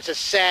you what, it's a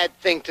sad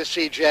thing to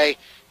see, Jay.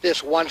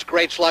 This once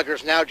great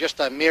slugger's now just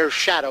a mere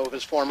shadow of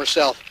his former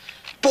self.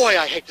 Boy,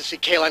 I hate to see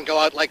K-Line go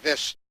out like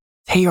this.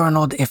 Hey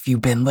Arnold, if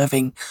you've been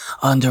living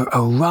under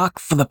a rock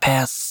for the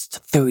past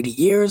 30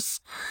 years,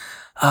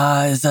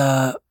 is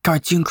a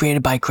cartoon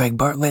created by Craig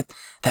Bartlett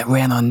that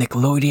ran on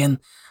Nickelodeon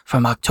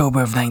from October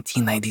of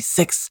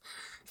 1996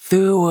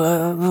 through,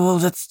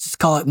 let's just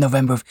call it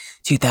November of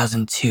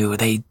 2002.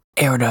 They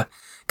aired a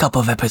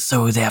couple of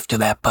episodes after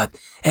that, but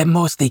it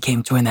mostly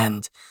came to an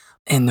end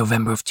in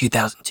November of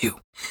 2002.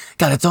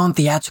 Got its own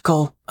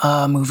theatrical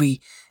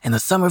movie in the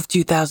summer of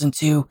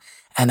 2002,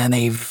 and then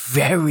a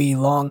very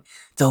long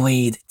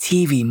delayed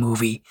TV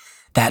movie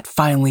that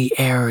finally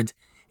aired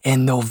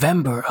in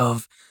November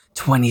of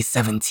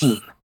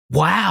 2017.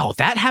 Wow,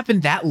 that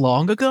happened that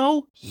long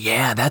ago?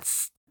 Yeah,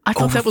 that's I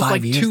thought that was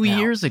like 2 now.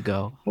 years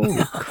ago.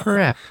 Holy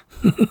crap.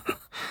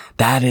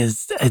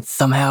 It's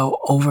somehow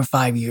over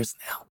 5 years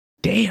now.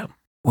 Damn.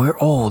 We're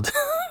old.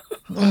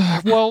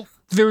 Well,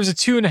 there was a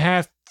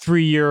 2.5,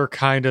 3 year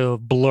kind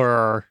of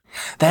blur.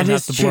 That and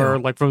is not the blur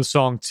true. like from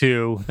song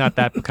 2, not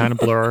that kind of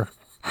blur.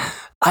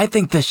 I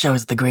think this show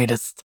is the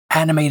greatest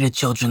animated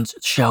children's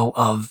show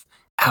of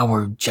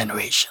our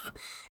generation.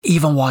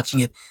 Even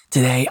watching it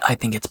today, I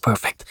think it's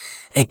perfect.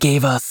 It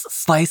gave us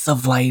slice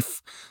of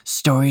life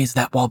stories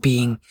that, while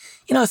being,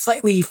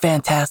 slightly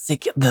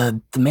fantastic,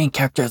 the main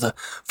character has a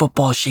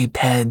football shaped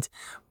head.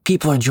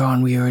 People are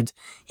drawn weird.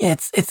 Yeah,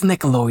 it's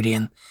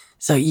Nickelodeon.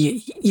 So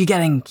you're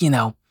getting,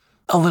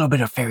 a little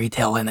bit of fairy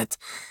tale in it,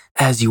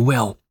 as you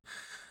will.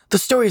 The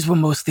stories were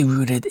mostly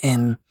rooted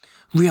in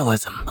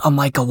realism,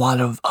 unlike a lot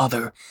of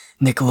other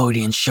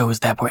Nickelodeon shows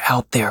that were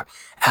out there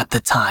at the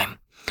time.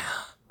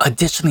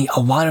 Additionally, a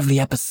lot of the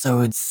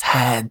episodes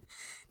had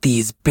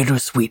these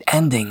bittersweet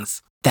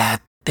endings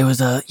that there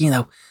was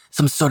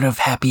some sort of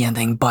happy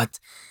ending, but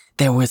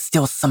there was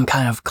still some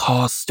kind of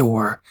cost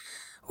or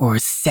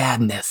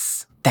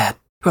sadness that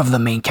whoever the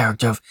main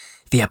character of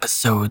the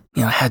episode,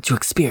 had to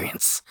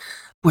experience,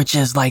 which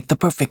is like the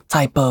perfect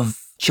type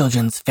of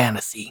children's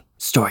fantasy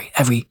story.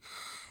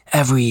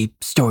 Every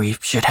story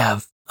should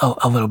have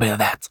a little bit of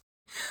that.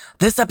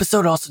 This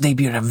episode also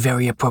debuted at a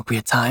very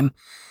appropriate time.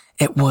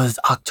 It was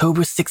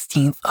October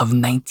 16th of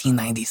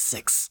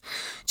 1996,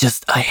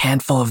 just a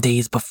handful of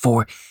days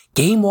before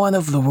Game 1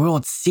 of the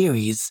World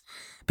Series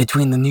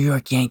between the New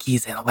York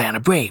Yankees and Atlanta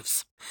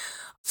Braves.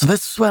 So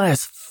this is when I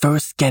was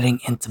first getting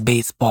into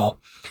baseball.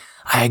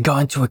 I had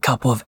gone to a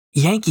couple of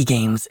Yankee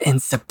games in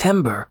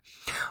September,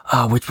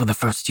 which were the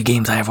first 2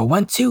 games I ever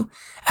went to,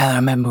 and I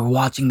remember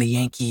watching the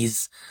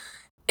Yankees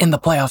in the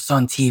playoffs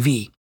on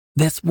TV.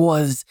 This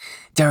was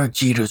Derek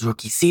Jeter's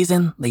rookie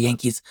season, the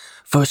Yankees'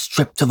 first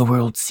trip to the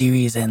World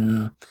Series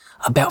in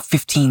about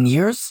 15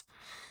 years.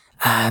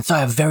 And so I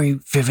have very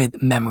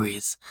vivid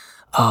memories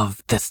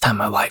of this time in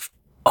my life.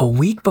 A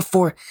week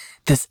before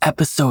this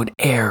episode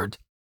aired,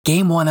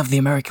 Game 1 of the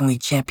American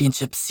League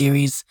Championship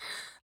Series,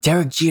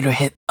 Derek Jeter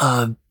hit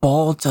a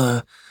ball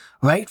to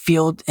right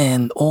field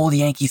in Old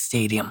Yankee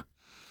Stadium,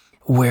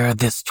 where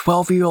this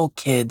 12-year-old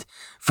kid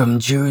from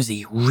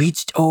Jersey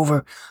reached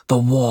over the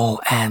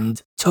wall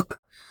and took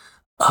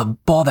a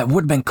ball that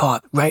would have been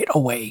caught right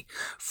away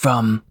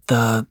from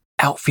the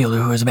outfielder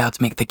who was about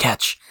to make the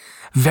catch.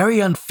 Very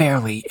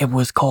unfairly, it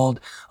was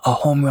called a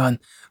home run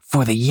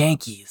for the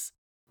Yankees.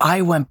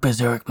 I went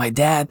berserk. My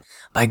dad,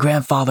 my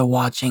grandfather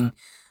watching,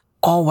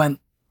 all went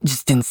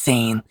just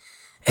insane.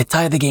 It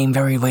tied the game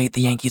very late.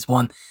 The Yankees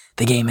won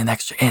the game in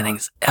extra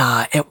innings.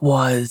 It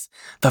was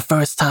the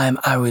first time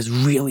I was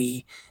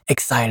really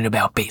excited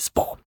about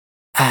baseball.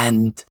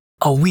 And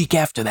a week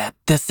after that,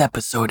 this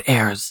episode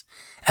airs.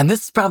 And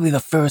this is probably the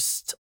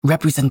first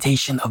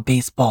representation of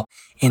baseball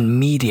in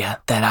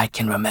media that I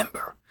can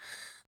remember.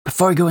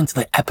 Before I go into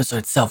the episode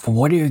itself,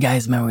 what are your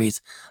guys'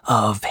 memories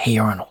of Hey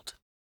Arnold?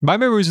 My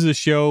memories of the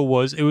show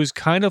it was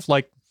kind of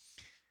like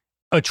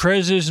a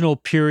transitional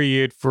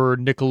period for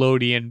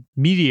Nickelodeon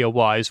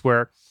media-wise,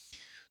 where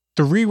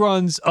the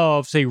reruns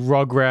of, say,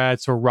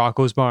 Rugrats or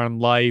Rocko's Modern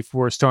Life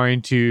were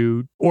starting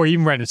to, or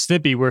even Ren and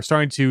Snippy, were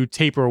starting to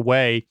taper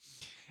away.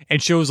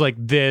 And shows like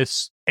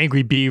this,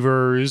 Angry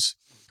Beavers,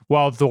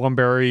 Wild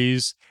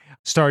Thornberrys,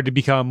 started to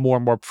become more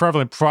and more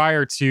prevalent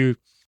prior to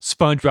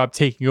SpongeBob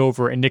taking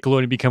over and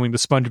Nickelodeon becoming the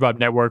SpongeBob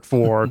network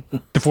for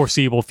the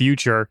foreseeable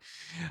future.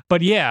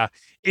 But yeah,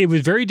 it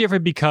was very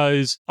different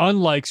because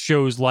unlike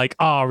shows like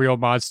Real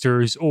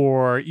Monsters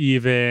or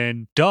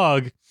even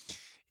Doug,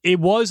 it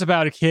was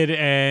about a kid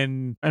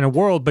and a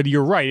world, but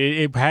you're right.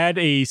 It had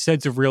a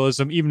sense of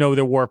realism, even though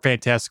there were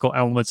fantastical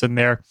elements in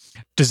there,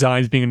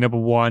 designs being a number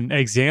one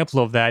example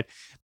of that.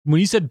 When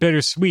you said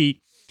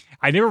bittersweet,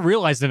 I never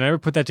realized it. I never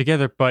put that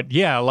together. But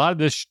yeah, a lot of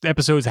the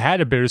episodes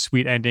had a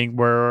bittersweet ending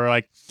where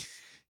like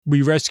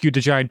we rescued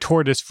a giant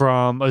tortoise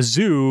from a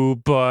zoo,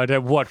 but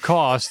at what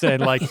cost?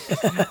 And like,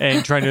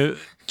 and trying to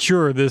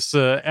cure this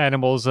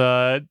animal's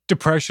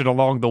depression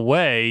along the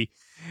way.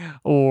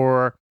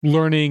 Or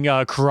learning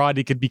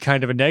karate could be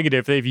kind of a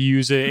negative if you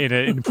use it in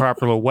an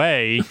improper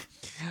way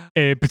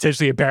and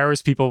potentially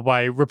embarrass people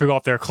by ripping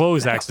off their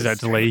clothes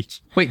accidentally.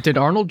 Wait, did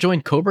Arnold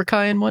join Cobra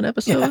Kai in one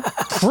episode? Yeah.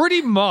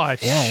 Pretty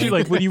much. Yeah,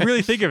 like when you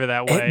really think of it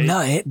that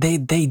way.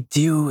 They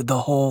do the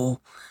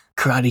whole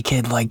Karate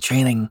Kid like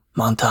training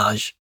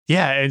montage.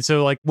 Yeah, and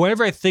so like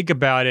whenever I think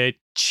about it,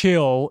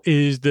 chill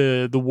is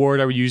the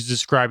word I would use to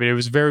describe it. It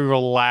was very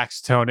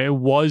relaxed tone. It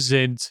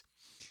wasn't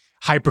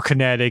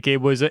hyperkinetic.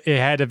 It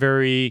had a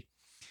very,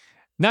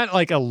 not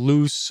like a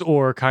loose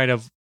or kind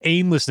of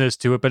aimlessness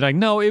to it, but like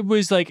no, it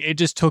was like it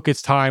just took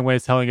its time when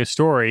it's telling a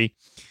story.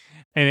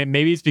 And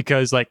maybe it's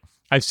because like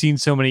I've seen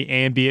so many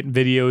ambient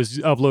videos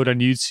upload on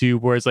YouTube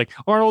where it's like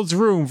Arnold's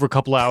room for a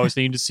couple hours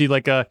and you just see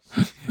like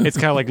it's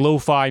kind of like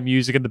lo-fi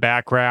music in the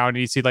background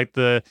and you see like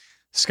the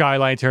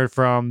skyline turn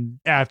from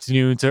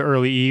afternoon to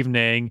early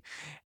evening.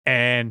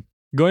 And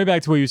going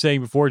back to what you were saying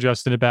before,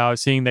 Justin, about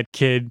seeing that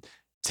kid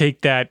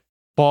take that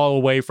ball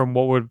away from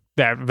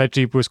that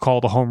eventually was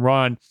called a home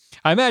run.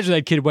 I imagine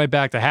that kid went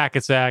back to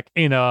Hackensack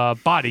in a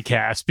body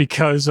cast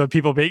because of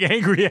people being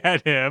angry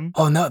at him.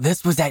 Oh no,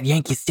 this was at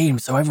Yankee Stadium,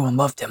 so everyone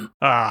loved him.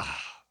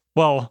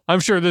 Well, I'm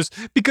sure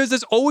because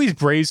there's always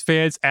Braves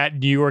fans at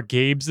New York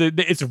games.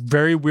 It's a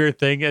very weird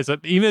thing.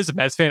 Even as a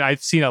Mets fan,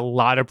 I've seen a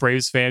lot of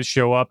Braves fans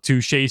show up to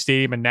Shea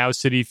Stadium and now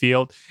Citi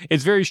Field.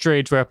 It's very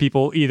strange where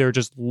people either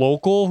just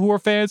local who are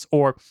fans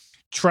or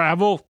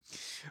travel.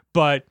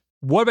 But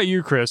what about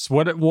you, Chris?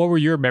 What were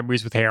your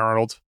memories with Hey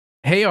Arnold?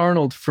 Hey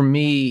Arnold, for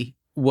me,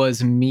 was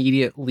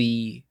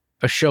immediately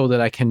a show that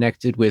I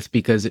connected with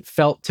because it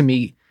felt to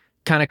me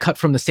kind of cut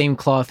from the same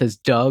cloth as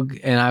Doug,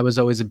 and I was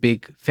always a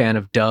big fan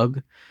of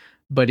Doug.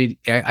 But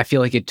I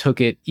feel like it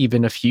took it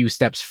even a few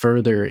steps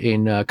further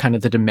in kind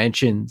of the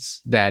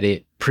dimensions that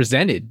it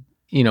presented,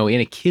 in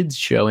a kid's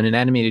show, in an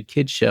animated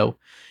kid's show.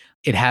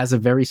 It has a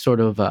very sort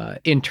of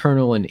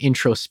internal and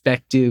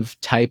introspective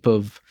type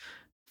of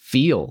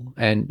feel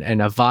and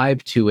a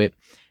vibe to it.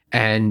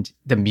 And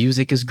the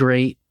music is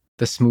great,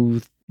 the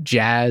smooth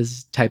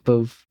jazz type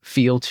of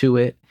feel to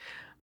it.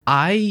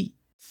 I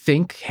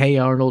think Hey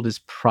Arnold is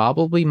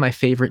probably my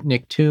favorite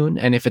Nicktoon.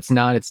 And if it's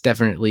not, it's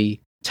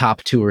definitely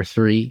top 2 or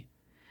 3.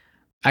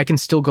 I can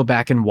still go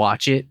back and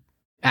watch it.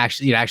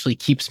 Actually, it actually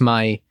keeps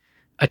my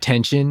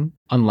attention,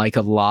 unlike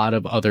a lot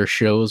of other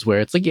shows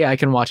where it's like, yeah, I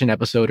can watch an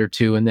episode or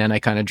two and then I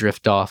kind of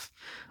drift off.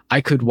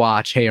 I could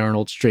watch Hey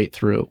Arnold straight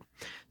through.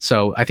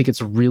 So I think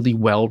it's a really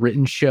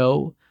well-written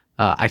show.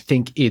 I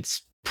think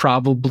it's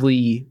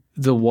probably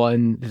the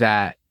one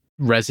that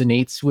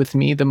resonates with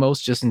me the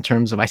most, just in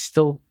terms of I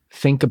still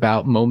think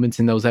about moments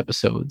in those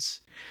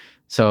episodes.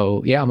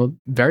 So yeah, I'm a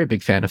very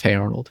big fan of Hey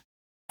Arnold.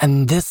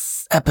 And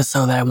this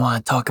episode that I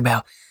want to talk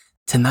about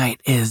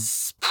tonight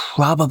is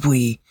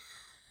probably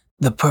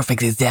the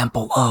perfect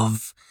example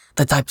of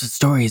the types of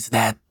stories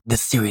that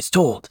this series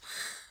told.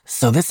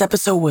 So this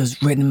episode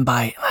was written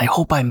by, I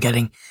hope I'm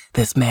getting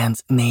this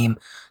man's name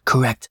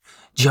correct,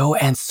 Joe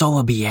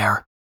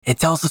Ansolabier. It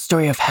tells the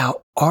story of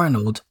how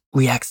Arnold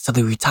reacts to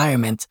the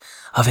retirement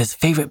of his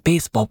favorite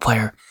baseball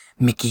player,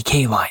 Mickey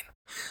Kaline.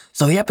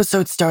 So the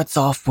episode starts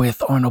off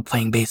with Arnold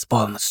playing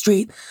baseball in the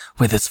street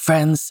with his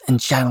friends and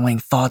channeling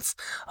thoughts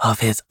of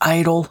his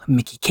idol,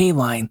 Mickey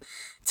Kaline,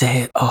 to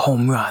hit a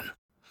home run.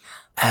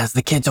 As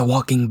the kids are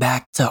walking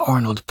back to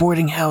Arnold's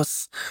boarding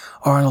house,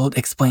 Arnold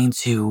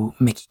explains who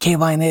Mickey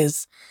Kaline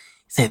is.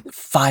 He's hit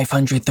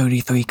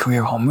 533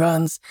 career home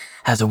runs,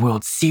 has a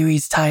World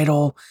Series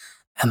title,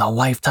 and a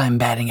lifetime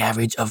batting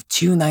average of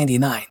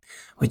 .299,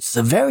 which is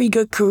a very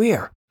good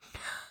career.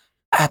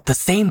 At the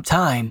same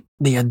time,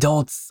 the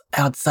adults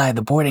outside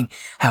the boarding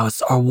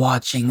house are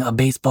watching a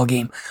baseball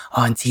game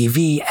on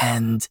TV,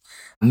 and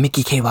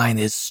Mickey Kaline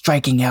is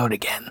striking out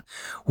again,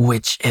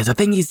 which is a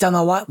thing he's done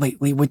a lot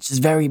lately, which is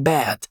very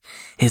bad.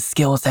 His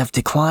skills have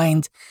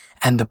declined,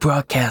 and the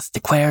broadcast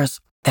declares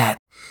that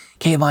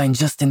Kaline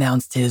just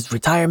announced his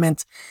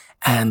retirement,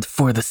 and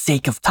for the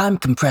sake of time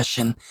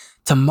compression,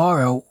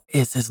 tomorrow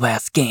is his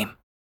last game.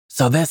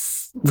 So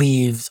this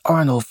leaves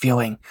Arnold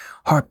feeling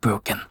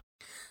heartbroken.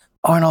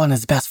 Arnold and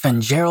his best friend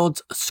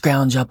Gerald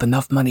scrounge up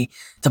enough money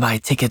to buy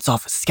tickets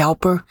off a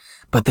scalper,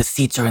 but the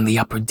seats are in the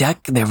upper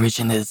deck. Their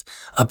vision is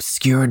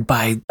obscured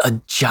by a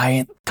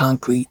giant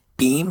concrete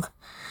beam,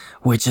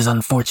 which is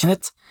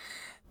unfortunate.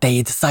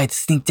 They decide to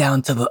sneak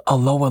down to a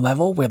lower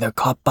level where they're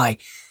caught by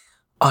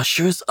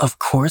ushers, of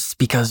course,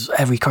 because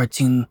every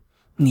cartoon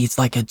needs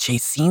like a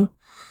chase scene,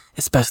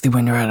 especially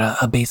when you're at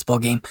a baseball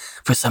game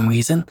for some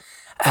reason.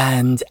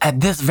 And at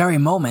this very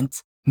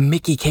moment,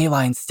 Mickey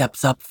Kaline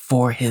steps up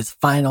for his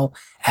final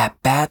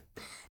at-bat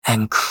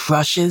and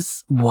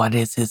crushes what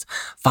is his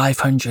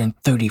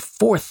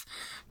 534th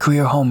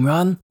career home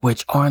run,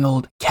 which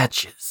Arnold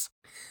catches.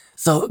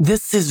 So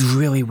this is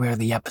really where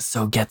the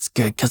episode gets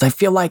good, because I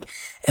feel like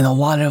in a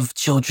lot of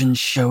children's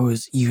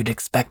shows, you'd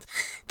expect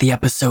the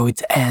episode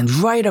to end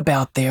right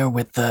about there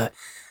with the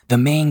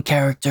main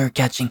character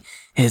catching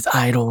his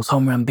idol's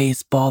home run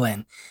baseball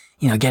and,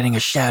 getting a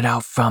shout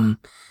out from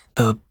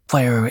the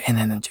player in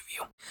an interview.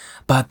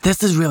 But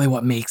this is really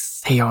what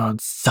makes Hey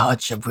Arnold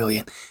such a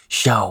brilliant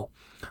show.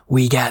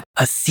 We get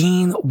a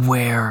scene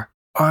where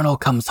Arnold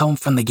comes home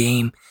from the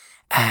game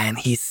and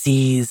he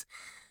sees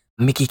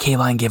Mickey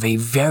Kaline give a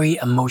very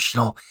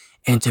emotional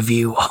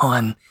interview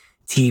on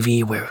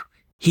TV where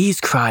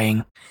he's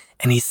crying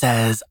and he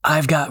says,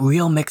 "I've got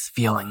real mixed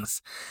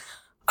feelings.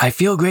 I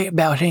feel great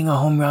about hitting a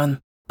home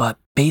run, but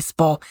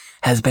baseball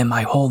has been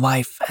my whole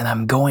life and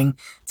I'm going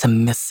to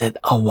miss it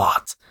a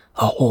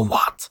whole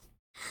lot."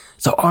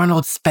 So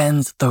Arnold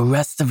spends the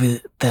rest of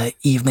the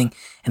evening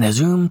in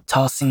his room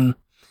tossing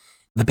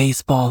the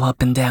baseball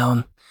up and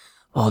down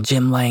while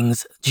Jim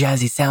Lang's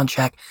jazzy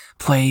soundtrack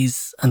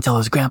plays until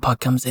his grandpa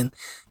comes in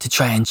to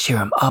try and cheer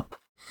him up.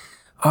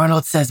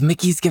 Arnold says,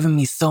 "Mickey's given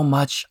me so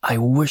much, I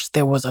wish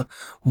there was a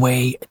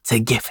way to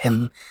give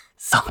him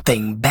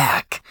something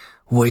back,"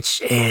 which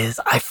is,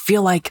 I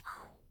feel like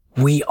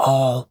we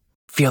all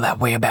feel that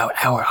way about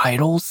our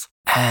idols,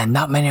 and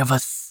not many of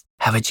us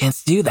have a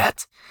chance to do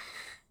that.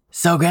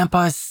 So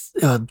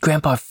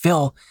Grandpa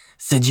Phil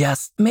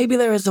suggests maybe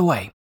there is a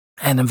way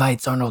and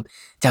invites Arnold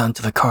down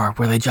to the car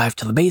where they drive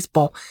to the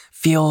baseball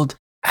field,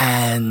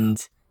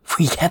 and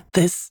we get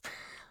this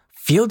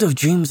Field of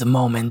Dreams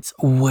moment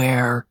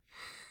where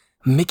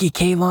Mickey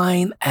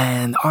Kaline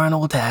and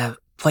Arnold have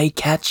play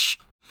catch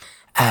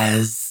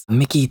as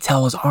Mickey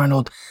tells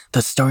Arnold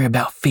the story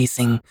about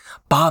facing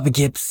Bob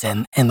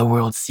Gibson in the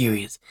World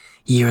Series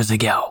years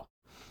ago.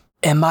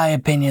 In my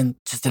opinion,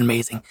 just an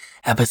amazing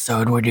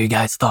episode. What are you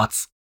guys'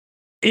 thoughts?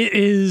 It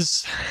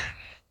is,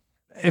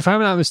 if I'm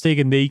not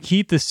mistaken, they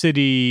keep the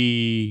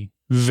city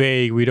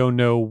vague. We don't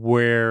know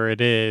where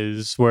it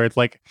is, where it's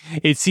like,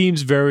 it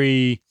seems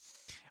very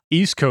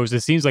East Coast.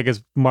 It seems like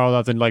it's modeled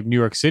after like New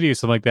York City or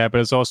something like that,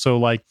 but it's also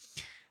like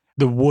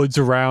the woods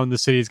around the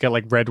city's got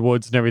like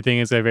redwoods and everything.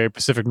 It's a very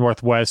Pacific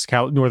Northwest,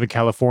 Northern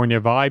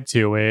California vibe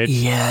to it.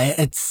 Yeah,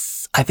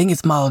 I think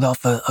it's modeled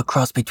off a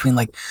cross between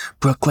like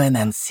Brooklyn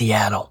and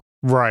Seattle.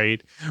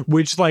 Right.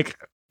 Which like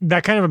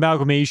that kind of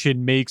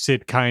amalgamation makes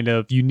it kind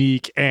of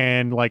unique,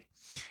 and like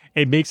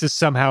it makes it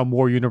somehow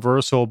more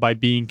universal by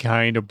being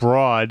kind of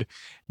broad.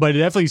 But it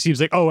definitely seems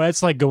like, oh,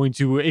 that's like going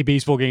to a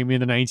baseball game in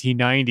the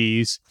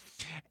 1990s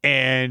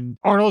and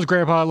Arnold's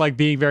grandpa like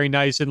being very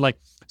nice and like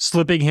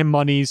slipping him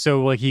money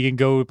so like he can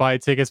go buy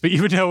tickets. But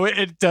even though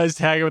it does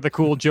tag it with a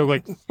cool joke,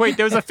 like, wait,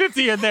 there was a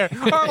 50 in there.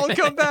 Arnold,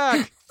 come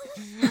back.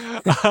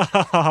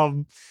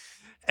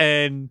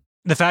 And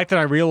the fact that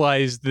I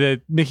realized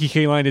that Mickey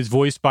K-Line is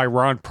voiced by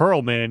Ron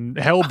Perlman,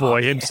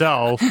 Hellboy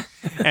himself,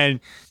 and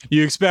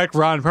you expect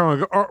Ron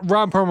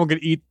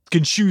Perlman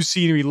can choose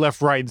scenery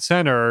left, right, and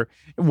center.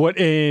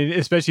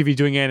 Especially if he's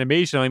doing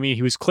animation. I mean,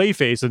 he was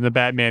Clayface in the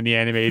Batman the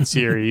Animated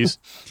Series,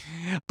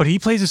 but he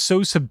plays it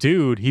so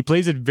subdued. He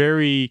plays it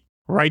very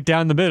right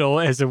down the middle,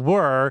 as it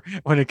were,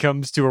 when it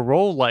comes to a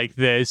role like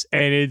this,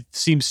 and it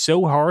seems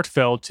so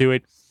heartfelt to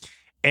it.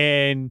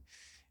 And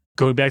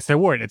going back to that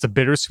word, it's a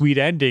bittersweet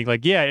ending.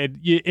 Like, yeah,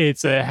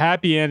 it's a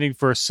happy ending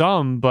for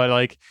some, but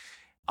like,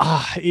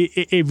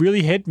 it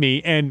really hit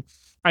me. And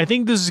I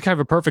think this is kind of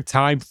a perfect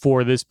time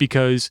for this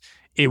because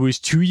it was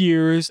 2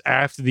 years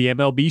after the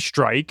MLB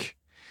strike,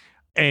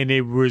 and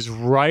it was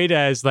right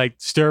as like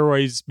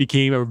steroids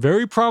became a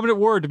very prominent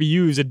word to be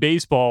used in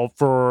baseball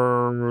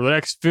for the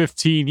next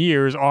 15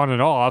 years on and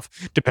off,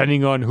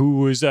 depending on who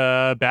was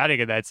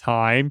batting at that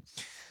time.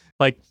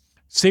 Like,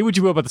 say what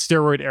you will about the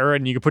steroid era,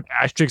 and you can put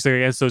asterisks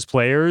against those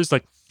players.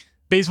 Like,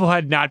 baseball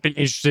had not been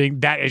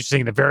that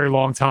interesting in a very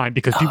long time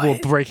because people were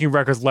breaking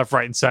records left,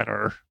 right, and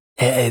center.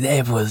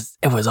 It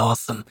was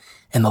awesome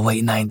in the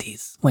late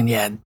 90s when you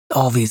had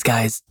all these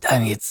guys. I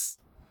mean, it's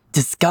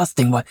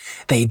disgusting what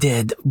they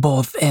did,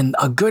 both in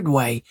a good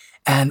way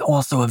and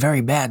also a very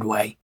bad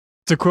way.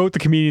 To quote the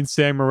comedian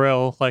Sam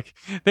Morril, like,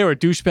 they were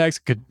douchebags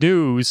and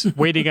canoes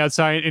waiting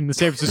outside in the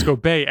San Francisco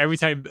Bay every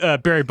time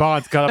Barry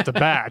Bonds got up to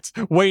bat,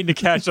 waiting to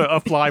catch a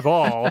fly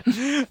ball.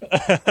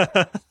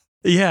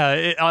 Yeah,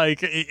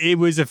 it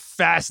was a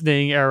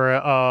fascinating era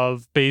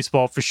of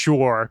baseball for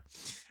sure.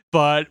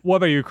 But what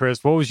about you,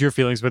 Chris? What was your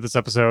feelings about this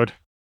episode?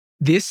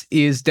 This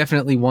is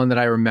definitely one that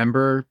I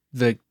remember.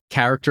 The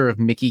character of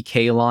Mickey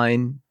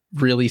K-Line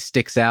really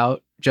sticks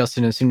out.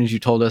 Justin, as soon as you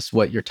told us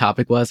what your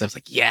topic was, I was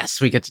like, yes,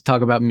 we get to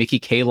talk about Mickey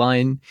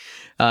K-Line.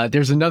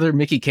 There's another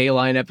Mickey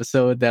K-Line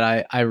episode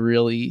that I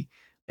really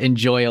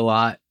enjoy a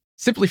lot,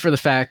 simply for the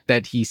fact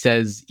that he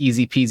says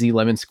easy peasy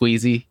lemon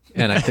squeezy.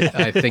 And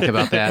I think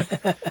about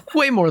that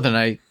way more than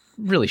I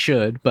really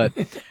should. But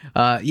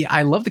yeah,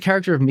 I love the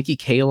character of Mickey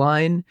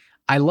K-Line.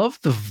 I love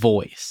the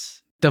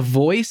voice. The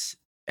voice,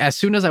 as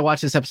soon as I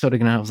watched this episode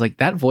again, I was like,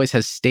 that voice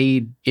has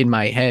stayed in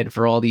my head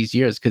for all these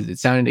years because it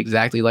sounded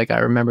exactly like I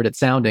remembered it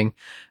sounding.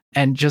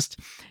 And just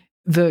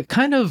the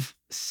kind of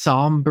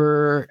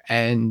somber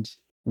and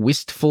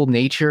wistful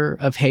nature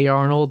of Hey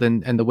Arnold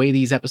and the way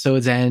these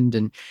episodes end.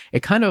 And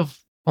it kind of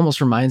almost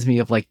reminds me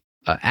of like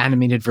an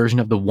animated version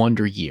of the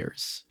Wonder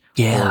Years.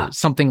 Yeah. Or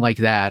something like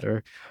that.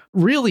 Or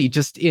really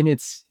just in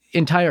its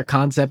entire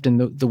concept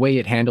and the way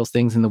it handles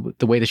things and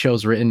the way the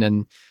show's written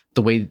and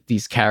the way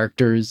these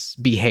characters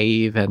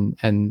behave and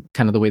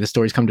kind of the way the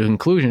stories come to a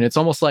conclusion. It's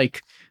almost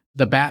like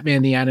the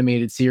Batman the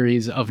Animated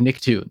Series of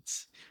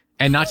Nicktoons.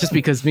 And not just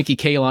because Mickey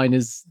K-Line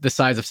is the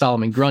size of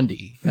Solomon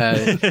Grundy.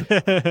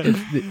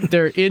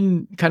 They're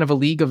in kind of a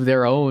league of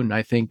their own,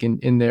 I think,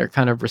 in their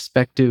kind of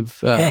respective...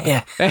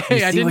 Hey,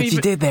 you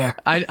did there.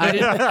 I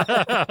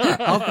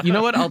didn't... you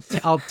know what?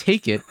 I'll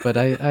take it, but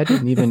I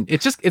didn't even...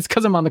 It's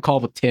because I'm on the call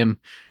with Tim.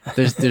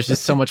 There's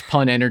just so much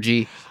pun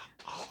energy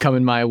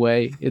coming my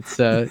way. It's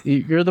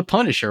you're the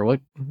Punisher.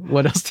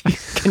 What else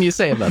can you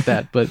say about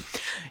that? But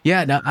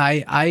yeah, no,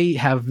 I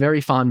have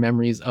very fond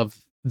memories of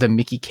the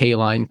Mickey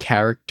K-Line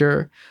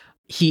character.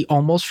 He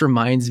almost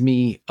reminds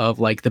me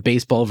of like the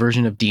baseball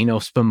version of Dino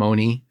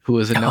Spumoni, who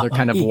is another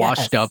kind of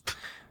washed up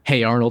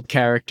Hey Arnold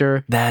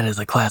character. That is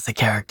a classic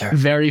character.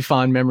 Very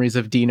fond memories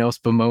of Dino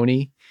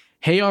Spumoni.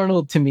 Hey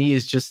Arnold to me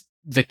is just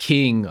the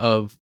king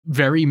of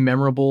very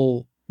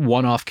memorable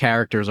one-off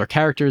characters or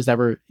characters that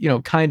were,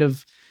 kind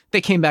of, they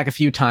came back a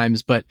few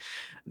times, but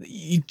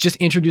just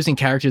introducing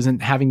characters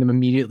and having them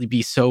immediately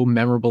be so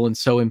memorable and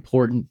so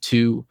important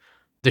to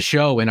the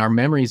show and our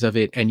memories of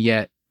it, and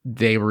yet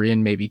they were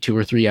in maybe 2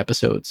 or 3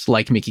 episodes,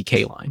 like Mickey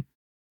K-Line.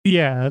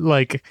 Yeah,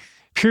 like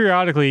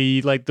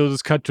periodically, like they'll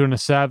just cut to an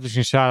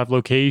establishing shot of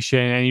location,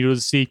 and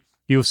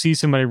you'll see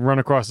somebody run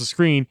across the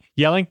screen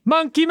yelling,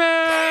 "Monkey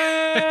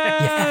Man!"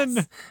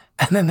 Yes.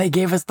 And then they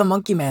gave us the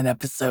Monkey Man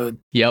episode.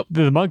 Yep,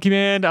 the Monkey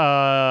Man,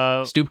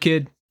 Stoop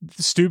Kid.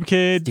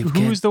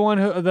 Who's the one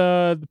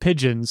the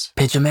pigeons?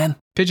 Pigeon Man.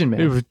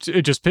 It was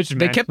just Pigeon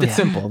Man. They kept it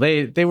simple.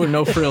 They were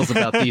no frills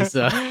about these.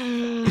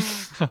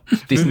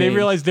 They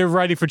realized they're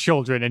writing for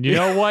children, and you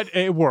know what?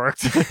 It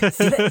worked.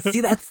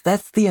 see,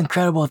 that's the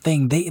incredible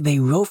thing. They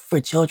wrote for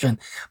children,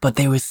 but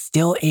they were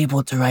still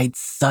able to write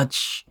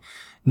such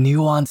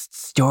nuanced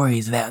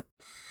stories that,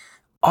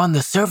 on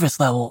the surface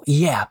level,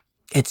 yeah,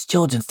 it's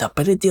children's stuff,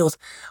 but it deals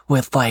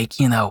with like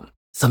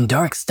some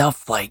dark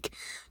stuff. Like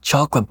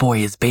Chocolate Boy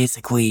is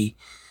basically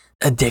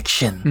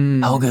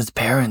addiction. Helga's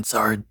parents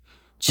are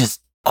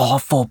just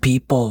awful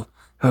people.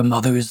 Her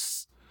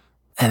mother's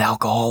an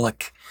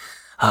alcoholic.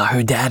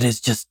 Her dad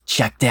is just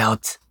checked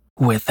out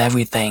with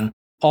everything.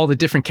 All the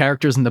different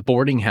characters in the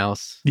boarding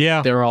house.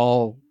 Yeah. They're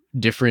all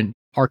different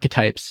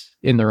archetypes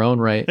in their own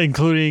right.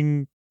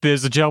 Including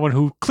there's a gentleman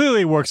who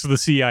clearly works for the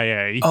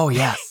CIA. Oh,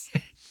 yes.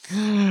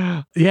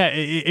 Yeah,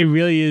 it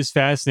really is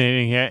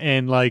fascinating.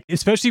 And like,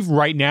 especially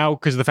right now,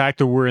 because of the fact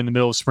that we're in the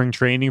middle of spring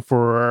training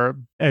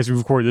as we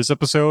record this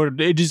episode,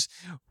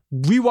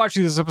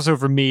 rewatching this episode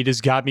for me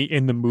just got me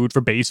in the mood for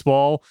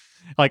baseball.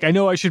 Like, I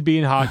know I should be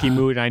in hockey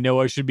mood, and I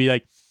know I should be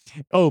like,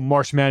 oh,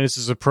 March Madness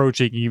is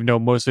approaching, even though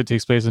most of it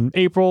takes place in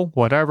April,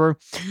 whatever.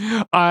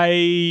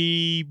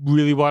 I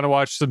really want to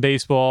watch some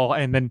baseball.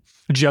 And then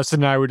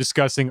Justin and I were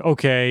discussing,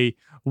 okay,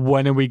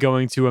 when are we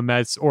going to a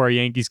Mets or a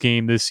Yankees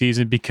game this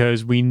season?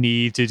 Because we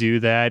need to do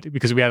that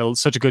because we had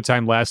such a good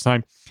time last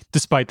time,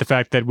 despite the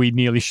fact that we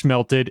nearly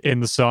schmelted in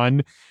the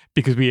sun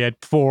because we had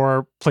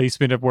poor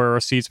placement of where our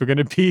seats were going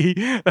to be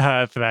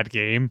for that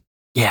game.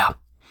 Yeah.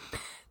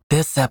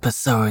 This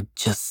episode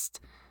just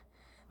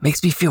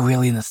makes me feel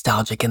really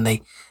nostalgic, and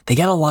they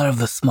get a lot of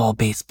the small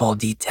baseball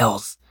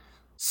details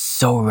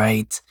so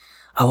right.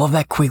 I love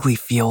that Quigley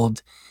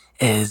Field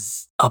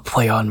is a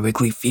play on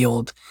Wrigley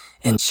Field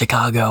in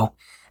Chicago.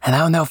 And I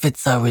don't know if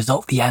it's a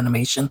result of the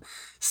animation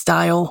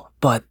style,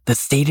 but the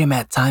stadium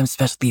at times,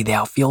 especially the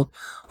outfield,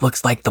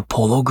 looks like the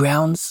Polo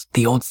Grounds,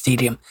 the old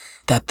stadium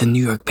that the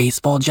New York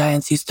baseball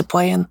Giants used to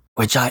play in,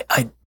 which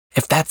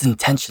if that's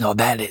intentional,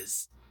 that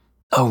is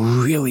a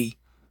really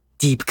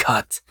deep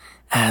cut,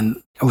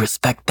 and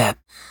respect that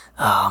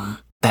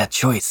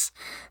choice.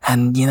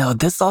 And,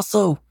 this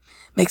also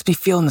makes me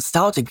feel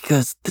nostalgic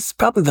because this is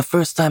probably the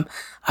first time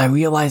I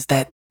realized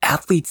that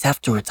athletes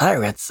have to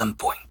retire at some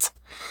point.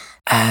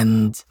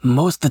 And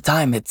most of the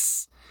time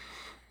it's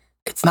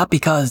not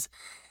because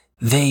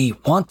they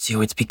want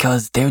to, it's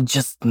because they're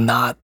just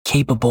not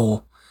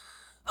capable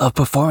of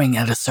performing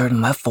at a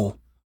certain level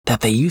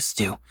that they used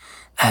to.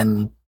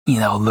 And,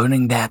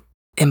 learning that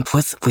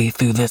implicitly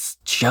through this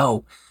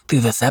show, through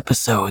this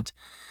episode,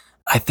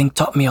 I think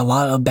taught me a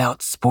lot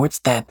about sports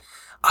that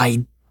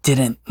I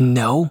didn't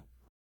know.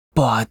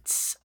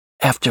 But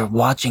after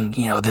watching,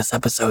 this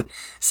episode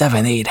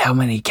 7, 8, how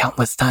many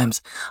countless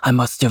times I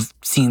must have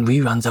seen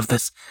reruns of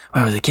this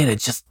when I was a kid, it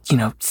just,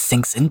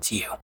 sinks into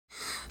you.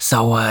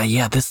 So,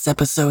 this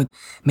episode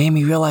made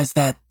me realize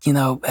that,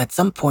 at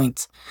some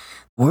point,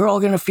 we're all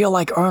going to feel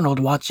like Arnold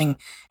watching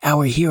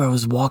our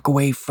heroes walk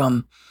away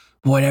from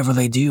whatever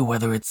they do,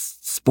 whether it's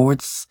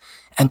sports,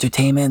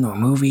 entertainment, or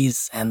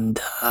movies, and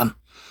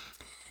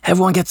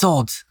everyone gets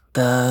old.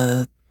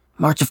 The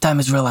march of time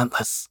is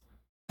relentless,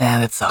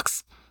 and it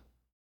sucks.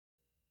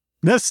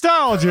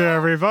 Nostalgia,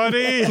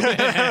 everybody.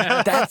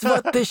 That's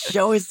what this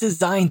show is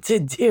designed to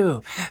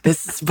do.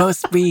 This is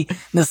supposed to be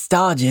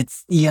nostalgia.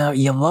 It's,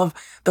 you love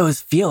those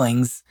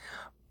feelings,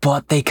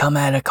 but they come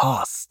at a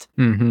cost.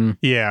 Mm-hmm.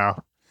 Yeah.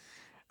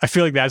 I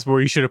feel like that's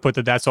where you should have put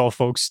the "That's All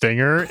Folks"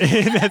 stinger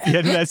in at the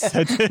end of that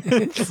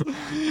sentence.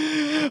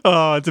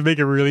 To make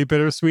it really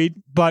bittersweet.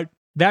 But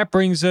that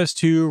brings us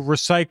to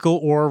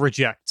recycle or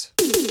reject.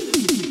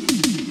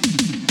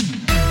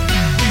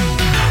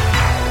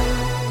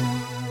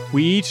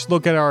 We each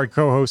look at our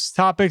co-hosts'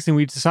 topics and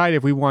we decide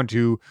if we want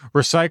to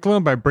recycle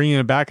them by bringing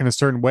them back in a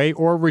certain way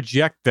or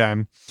reject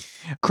them.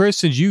 Chris,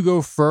 since you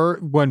go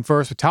first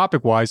with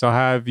topic-wise, I'll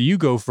have you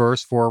go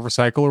first for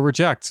recycle or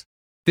reject.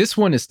 This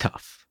one is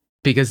tough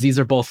because these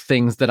are both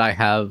things that I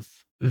have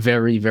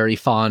very, very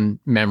fond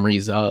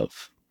memories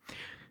of.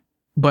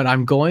 But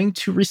I'm going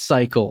to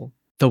recycle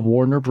the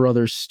Warner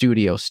Brothers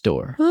studio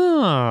store.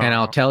 Oh. And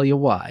I'll tell you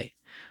why.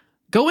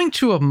 Going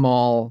to a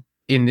mall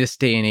in this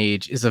day and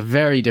age is a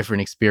very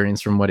different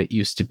experience from what it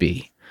used to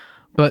be.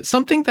 But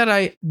something that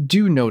I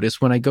do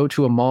notice when I go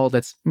to a mall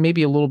that's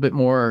maybe a little bit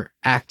more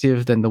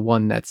active than the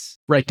one that's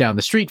right down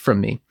the street from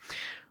me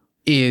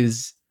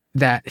is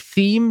that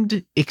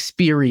themed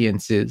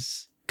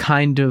experiences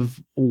kind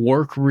of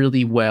work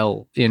really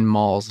well in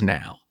malls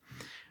now.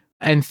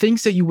 And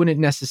things that you wouldn't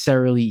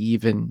necessarily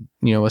even,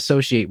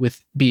 associate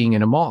with being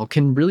in a mall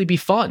can really be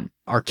fun.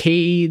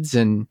 Arcades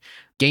and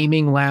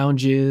gaming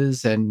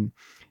lounges and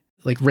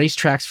like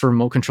racetracks for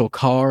remote control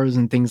cars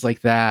and things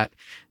like that.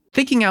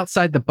 Thinking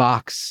outside the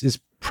box is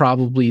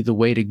probably the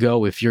way to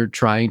go if you're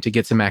trying to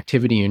get some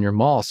activity in your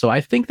mall. So I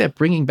think that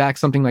bringing back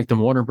something like the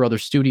Warner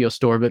Brothers Studio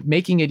Store, but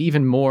making it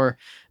even more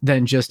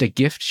than just a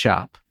gift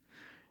shop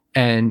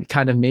and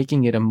kind of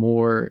making it a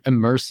more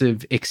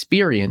immersive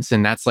experience,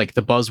 and that's like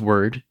the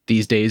buzzword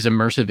these days,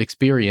 immersive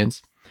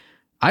experience,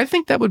 I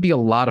think that would be a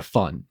lot of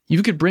fun.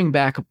 You could bring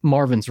back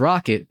Marvin's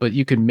Rocket, but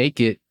you could make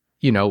it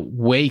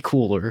way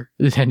cooler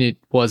than it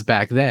was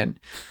back then.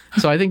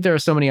 So I think there are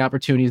so many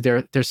opportunities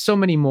there. There's so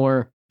many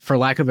more, for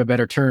lack of a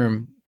better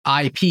term,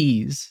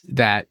 IPs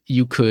that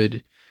you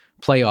could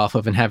play off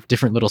of and have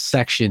different little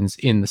sections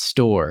in the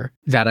store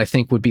that I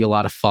think would be a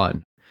lot of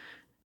fun.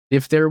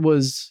 If there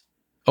was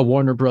a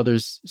Warner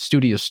Brothers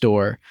studio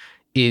store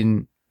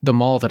in the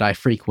mall that I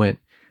frequent,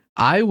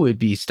 I would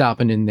be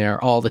stopping in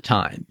there all the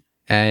time.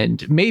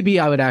 And maybe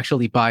I would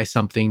actually buy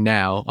something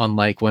now,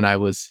 unlike when I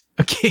was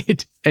a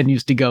kid and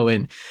used to go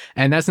in.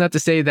 And that's not to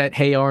say that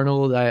Hey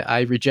Arnold,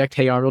 I reject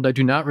Hey Arnold. I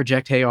do not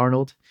reject Hey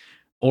Arnold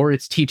or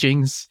its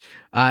teachings.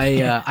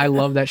 I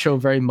love that show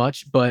very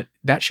much, but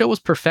that show was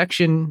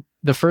perfection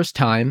the first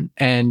time.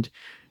 And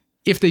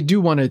if they do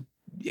want to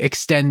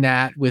extend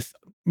that with,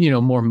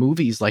 more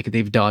movies like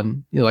they've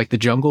done, like the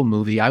Jungle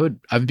movie, I would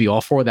be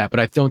all for that. But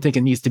I don't think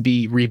it needs to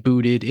be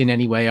rebooted in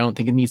any way. I don't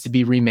think it needs to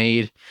be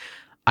remade.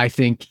 I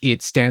think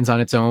it stands on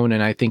its own,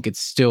 and I think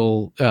it's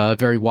still a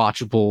very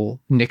watchable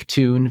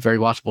Nicktoon, very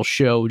watchable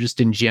show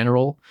just in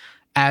general.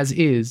 As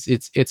is,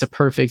 it's a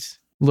perfect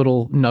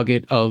little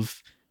nugget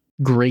of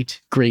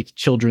great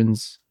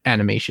children's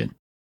animation.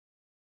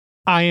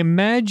 I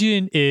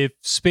imagine if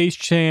Space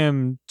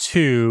Jam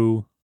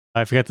 2,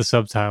 I forget the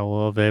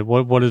subtitle of it.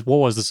 What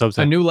was the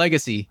subtitle? A New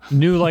Legacy.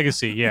 New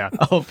Legacy, yeah.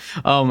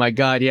 Oh my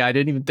God, yeah, I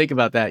didn't even think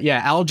about that.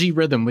 Yeah, Algae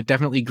Rhythm would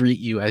definitely greet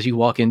you as you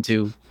walk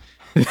into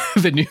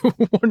the new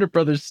Warner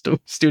Brothers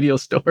studio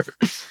store.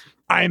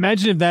 I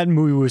imagine if that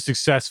movie was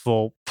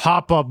successful,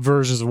 pop-up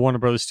versions of Warner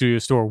Brothers Studio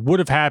Store would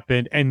have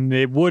happened, and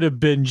it would have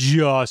been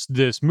just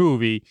this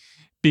movie,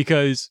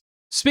 because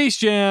Space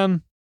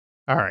Jam,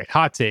 all right,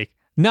 hot take,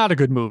 not a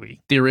good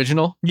movie. The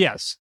original?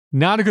 Yes,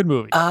 not a good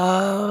movie.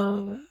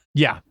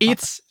 Yeah.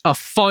 It's a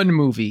fun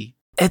movie.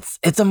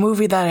 It's a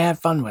movie that I had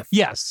fun with.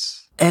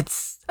 Yes.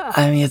 It's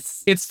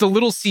the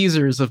Little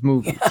Caesars of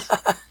movies.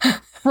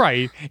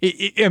 Right.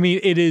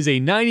 It is a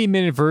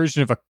 90-minute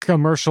version of a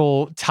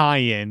commercial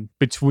tie-in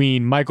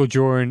between Michael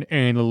Jordan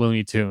and the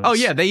Looney Tunes. Oh,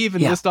 yeah. They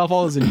even list off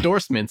all his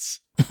endorsements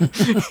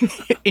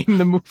in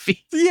the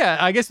movie. Yeah,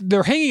 I guess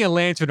they're hanging a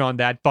lantern on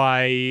that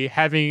by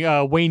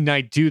having Wayne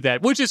Knight do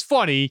that, which is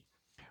funny,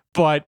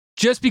 but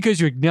just because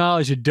you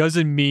acknowledge it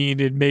doesn't mean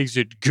it makes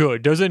it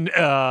good. Doesn't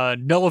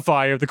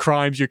nullify the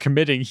crimes you're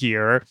committing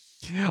here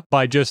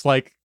by just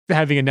like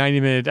having a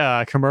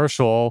 90-minute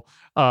commercial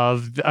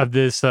of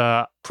this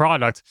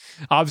product.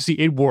 Obviously,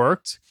 it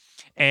worked,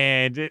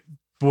 and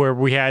where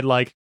we had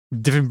like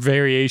different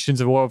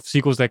variations of what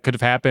sequels that could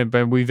have happened,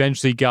 but we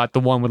eventually got the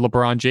one with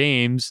LeBron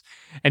James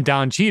and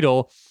Don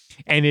Cheadle,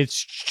 and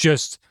it's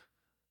just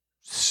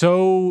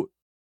so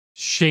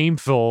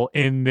shameful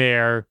in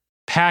their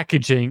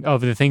packaging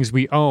of the things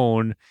we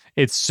own.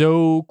 It's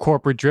so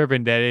corporate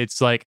driven that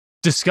it's like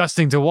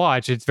disgusting to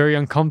watch. It's very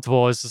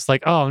uncomfortable. It's just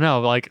like, oh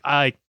no, like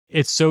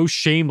it's so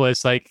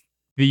shameless. Like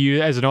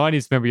you as an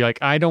audience member, you're like,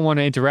 I don't want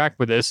to interact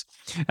with this.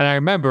 And I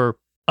remember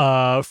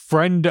a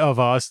friend of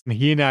us,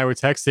 he and I were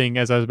texting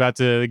as I was about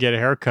to get a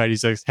haircut.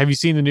 He's like, have you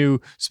seen the new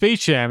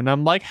Space Jam? And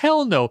I'm like,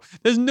 hell no.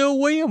 There's no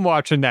way I'm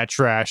watching that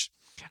trash.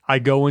 I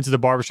go into the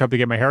barbershop to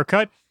get my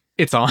haircut.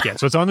 It's on. Yeah,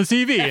 so it's on the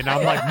TV. And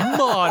I'm like,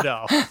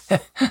 mother.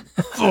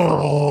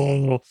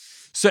 Oh.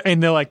 So,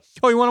 and they're like,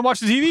 oh, you want to watch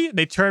the TV? And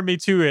they turn me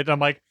to it. I'm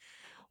like,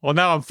 well,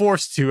 now I'm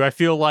forced to. I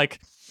feel like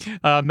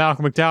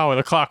Malcolm McDowell with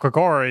A Clockwork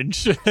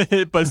Orange,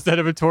 but instead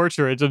of a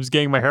torture, I'm just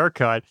getting my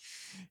haircut.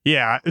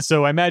 Yeah,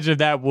 so I imagine if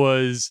that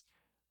was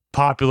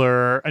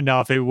popular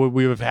enough, we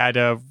would have had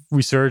a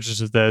resurgence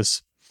of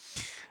this.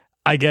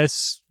 I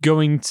guess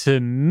going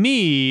to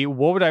me,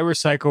 what would I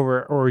recycle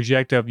or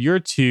reject of your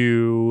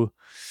two?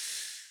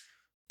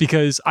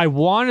 Because I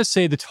want to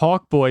say the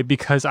Talkboy,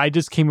 because I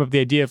just came up with the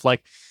idea of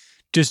like,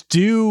 just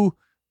do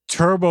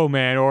Turbo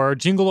Man or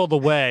Jingle All the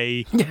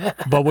Way,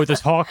 but with a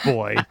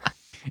Talkboy.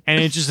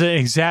 And it's just an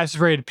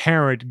exasperated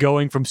parent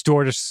going from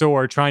store to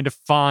store trying to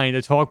find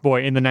a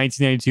Talkboy in the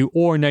 1992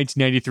 or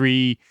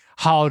 1993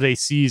 holiday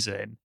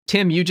season.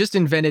 Tim, you just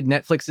invented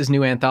Netflix's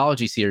new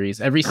anthology series.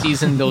 Every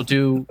season they'll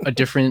do a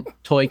different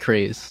toy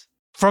craze.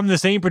 From the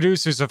same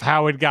producers of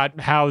how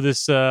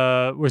this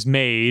was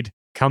made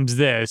comes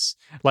this.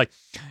 Like,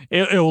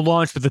 it'll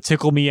launch with the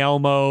Tickle Me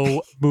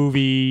Elmo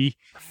movie.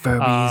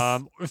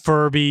 Furbies,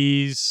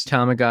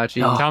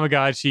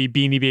 Tamagotchi,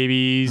 Beanie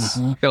Babies.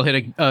 Mm-hmm. They'll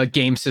hit a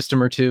game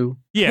system or two.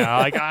 Yeah,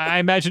 like I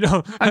imagine.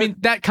 I mean,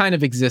 that kind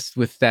of exists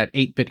with that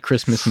 8-bit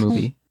Christmas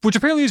movie, which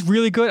apparently is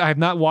really good. I have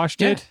not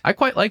watched it. I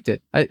quite liked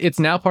it. It's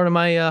now part of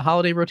my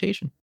holiday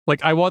rotation.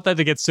 Like, I want that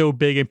to get so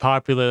big and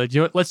popular. Like,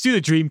 you know what? Let's do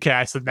the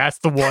Dreamcast, and that's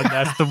the one.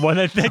 That's the one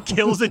that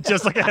kills it.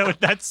 Just like how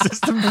that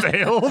system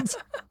failed.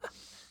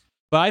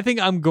 But I think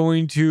I'm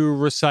going to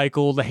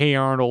recycle the Hey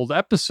Arnold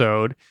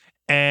episode.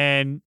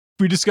 And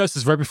we discussed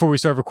this right before we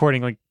started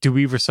recording. Like, do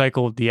we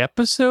recycle the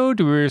episode?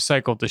 Do we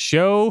recycle the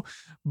show?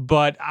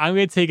 But I'm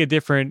going to take a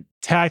different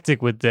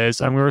tactic with this.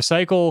 I'm going to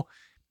recycle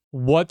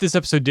what this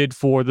episode did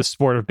for the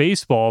sport of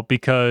baseball,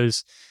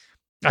 because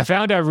I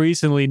found out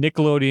recently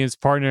Nickelodeon is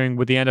partnering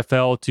with the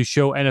NFL to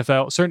show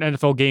certain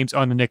NFL games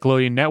on the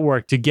Nickelodeon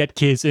network to get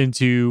kids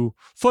into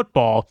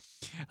football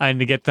and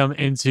to get them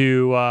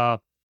into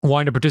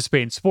wanting to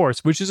participate in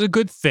sports, which is a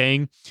good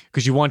thing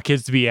because you want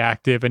kids to be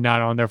active and not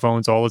on their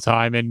phones all the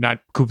time and not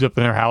cooped up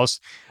in their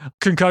house.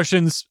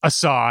 Concussions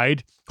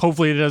aside,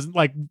 hopefully it doesn't,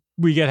 like,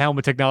 we get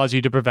helmet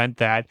technology to prevent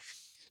that.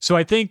 So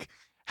I think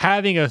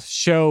having a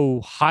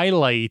show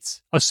highlight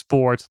a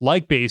sport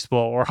like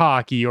baseball or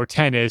hockey or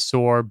tennis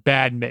or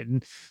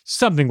badminton,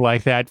 something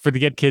like that, for to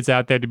get kids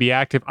out there to be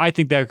active, I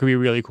think that could be a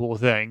really cool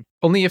thing.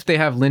 Only if they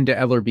have Linda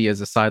Ellerby as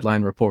a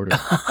sideline reporter.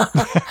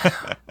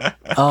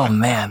 Oh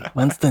man,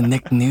 when's the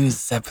Nick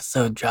News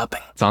episode dropping?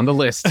 It's on the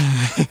list.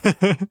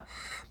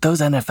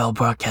 Those NFL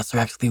broadcasts are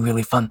actually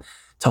really fun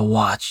to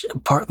watch,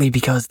 partly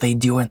because they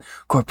do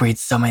incorporate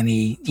so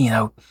many,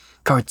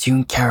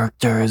 cartoon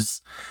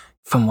characters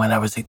from when I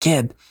was a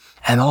kid.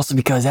 And also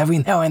because every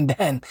now and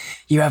then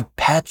you have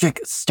Patrick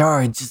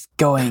Starr just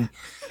going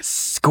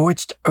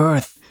scorched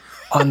earth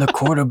on the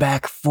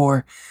quarterback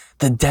for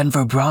the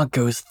Denver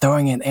Broncos,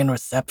 throwing an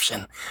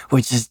interception,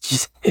 which is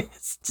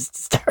it's just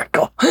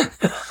hysterical.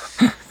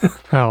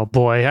 Oh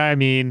boy. I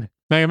mean,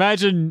 now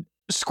imagine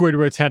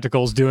Squidward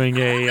Tentacles doing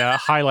a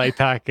highlight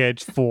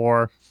package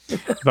for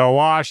the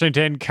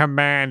Washington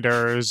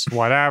Commanders,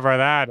 whatever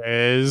that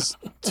is,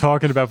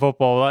 talking about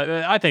football.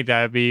 I think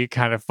that'd be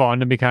kind of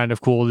fun and be kind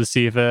of cool to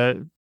see if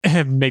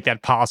make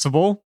that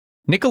possible.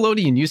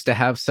 Nickelodeon used to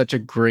have such a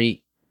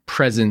great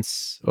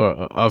presence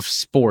of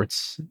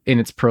sports in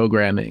its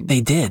programming.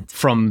 They did.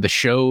 From the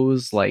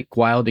shows like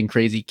Wild and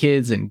Crazy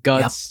Kids and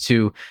Guts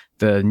to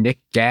the Nick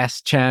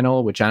Gas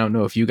channel, which I don't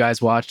know if you guys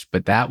watched,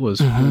 but that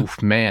was,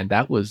 oof, man,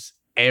 that was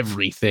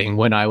everything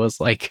when I was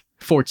like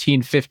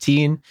 14,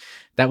 15.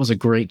 That was a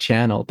great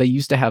channel. They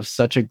used to have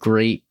such a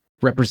great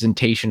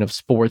representation of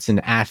sports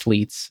and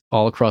athletes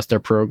all across their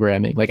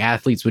programming. Like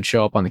athletes would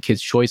show up on the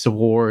Kids' Choice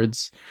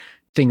Awards,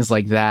 things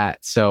like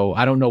that. So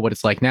I don't know what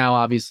it's like now,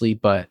 obviously,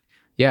 but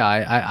yeah,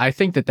 I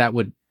think that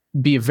would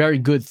be a very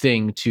good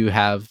thing to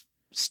have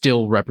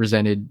still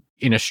represented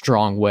in a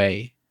strong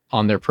way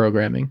on their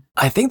programming.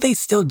 I think they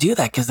still do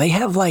that because they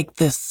have like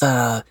this,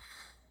 I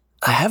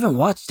haven't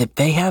watched it.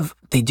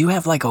 They do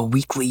have like a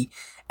weekly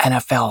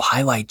NFL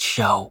highlight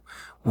show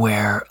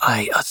where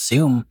I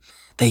assume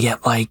they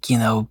get like,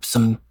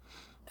 some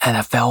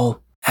NFL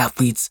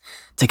athletes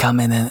to come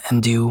in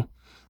and do,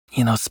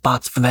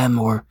 spots for them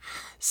or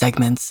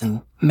segments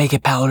and make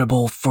it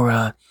palatable for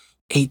a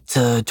 8 to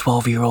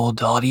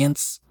 12-year-old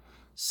audience.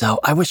 So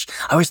I wish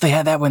they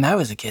had that when I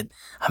was a kid.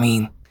 I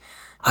mean,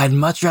 I'd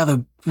much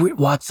rather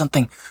watch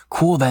something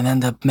cool than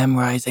end up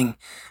memorizing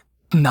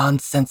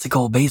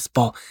nonsensical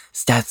baseball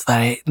stats that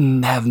I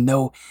have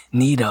no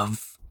need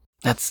of.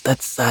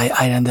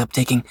 I end up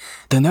taking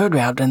the nerd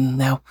route, and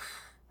now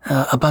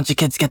a bunch of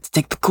kids get to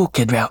take the cool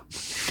kid route.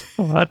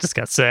 Well, that just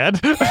got sad.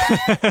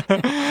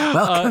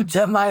 Welcome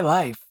to my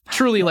life.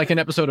 Truly like an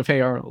episode of Hey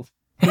Arnold.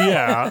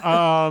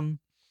 Yeah.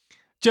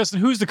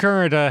 Justin, who's the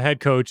current head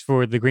coach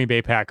for the Green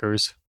Bay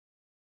Packers?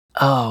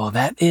 Oh,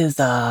 that is,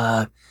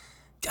 I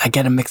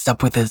get him mixed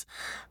up with his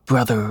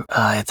brother.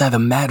 It's either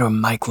Matt or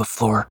Mike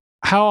LaFleur.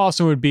 How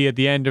awesome would it be at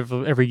the end of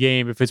every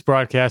game if it's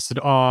broadcasted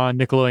on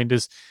Nickelodeon,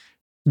 just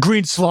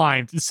green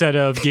slime instead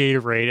of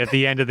Gatorade at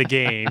the end of the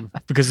game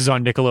because it's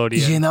on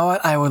Nickelodeon? You know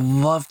what? I would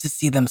love to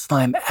see them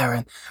slime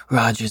Aaron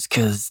Rodgers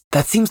because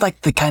that seems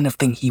like the kind of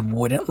thing he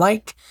wouldn't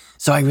like.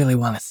 So I really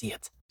want to see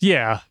it.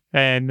 Yeah.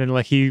 And then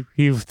like he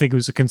would think it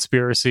was a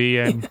conspiracy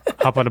and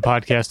hop on a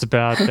podcast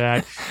about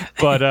that.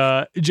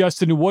 But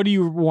Justin, what do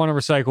you want to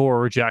recycle or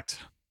reject?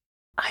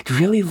 I'd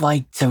really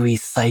like to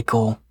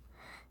recycle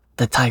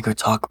the Tiger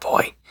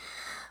Talkboy.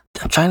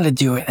 I'm trying to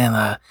do it in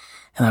a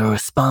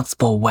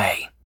responsible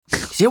way.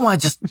 You don't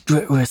want to just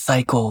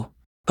recycle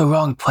the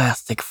wrong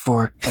plastic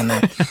and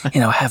then,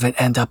 have it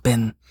end up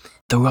in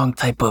the wrong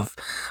type of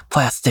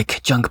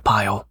plastic junk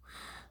pile,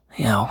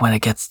 when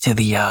it gets to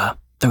the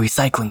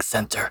recycling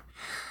center.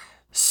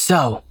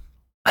 So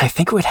I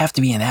think it would have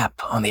to be an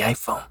app on the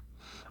iPhone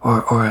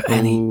or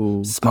any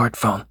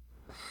smartphone.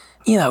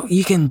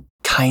 You can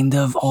kind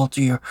of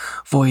alter your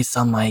voice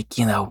on like,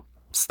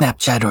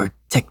 Snapchat or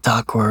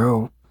TikTok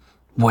or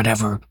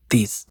whatever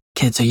these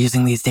kids are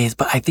using these days.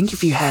 But I think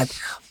if you had,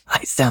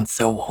 I sound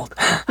so old.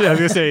 Yeah, I was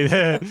gonna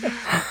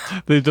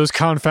say those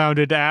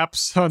confounded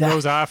apps on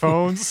those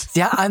iPhones.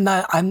 Yeah,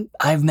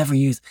 I've never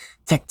used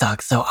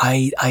TikTok, so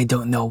I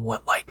don't know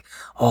what like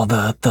all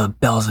the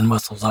bells and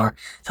whistles are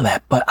to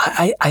that. But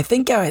I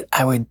think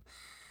I would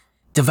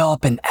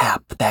develop an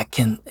app that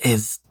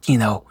is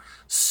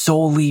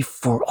solely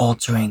for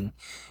altering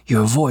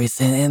your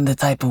voice in the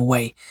type of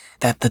way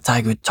that the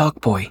Tiger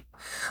Talkboy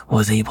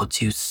was able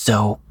to.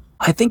 So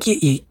I think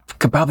you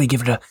could probably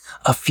give it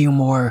a few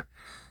more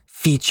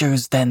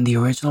features than the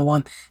original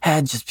one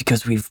had, just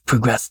because we've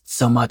progressed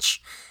so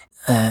much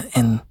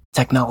in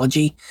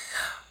technology.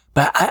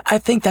 But I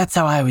think that's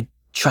how I would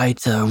try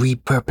to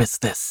repurpose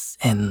this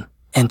in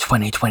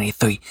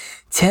 2023.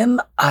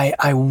 Tim,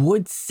 I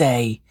would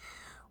say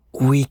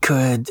we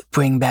could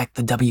bring back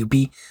the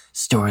WB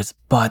stores,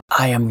 but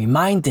I am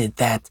reminded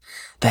that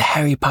the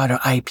Harry Potter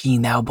IP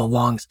now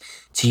belongs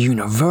to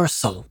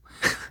Universal.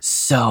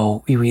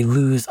 So we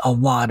lose a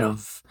lot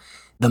of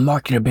the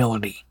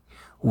marketability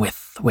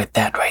with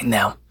that right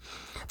now.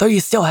 Though you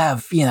still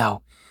have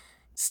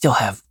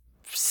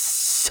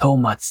so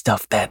much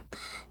stuff that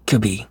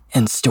could be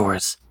in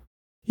stores.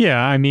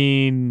 Yeah, I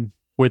mean,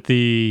 with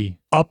the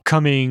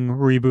upcoming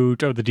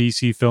reboot of the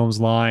DC Films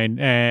line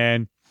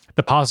and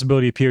the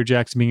possibility of Peter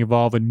Jackson being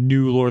involved in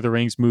new Lord of the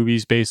Rings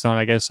movies based on,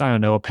 I guess, I don't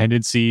know,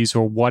 appendices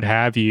or what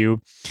have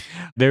you,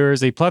 there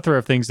is a plethora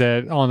of things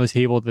that on the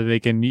table that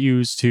they can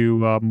use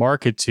to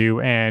market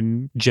to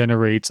and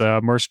generate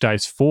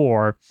merchandise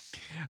for.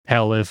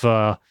 Hell, if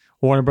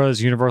Warner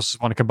Brothers Universal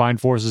want to combine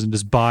forces and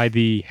just buy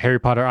the Harry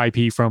Potter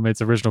IP from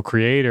its original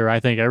creator, I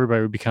think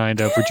everybody would be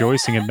kind of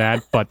rejoicing in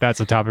that, but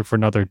that's a topic for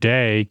another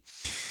day.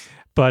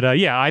 But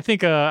yeah, I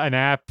think an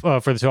app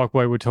for the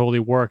Talkboy would totally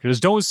work.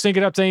 Just don't sync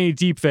it up to any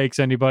deepfakes,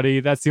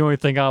 anybody. That's the only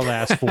thing I'll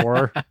ask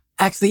for.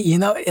 Actually,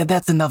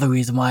 that's another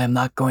reason why I'm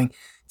not going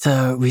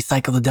to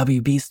recycle the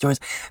WB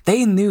stores.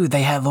 They knew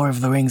they had Lord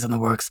of the Rings in the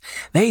works.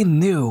 They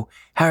knew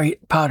Harry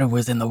Potter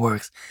was in the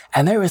works.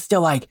 And they were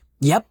still like,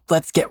 yep,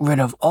 let's get rid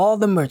of all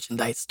the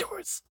merchandise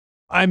stores.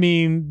 I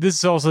mean, this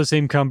is also the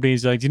same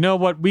companies like, you know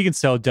what? We can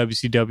sell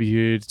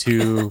WCW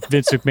to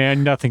Vince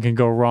McMahon. Nothing can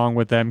go wrong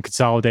with them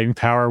consolidating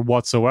power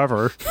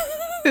whatsoever.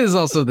 This is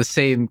also the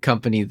same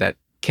company that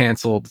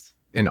canceled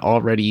an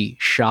already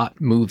shot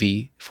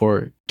movie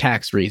for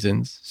tax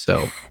reasons.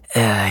 So,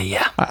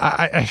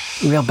 yeah,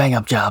 real bang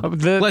up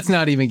job. Let's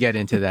not even get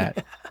into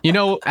that.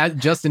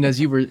 Justin,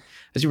 as you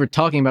were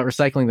talking about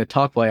recycling the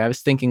Talkboy, I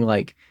was thinking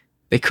like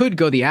they could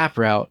go the app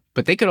route,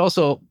 but they could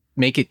also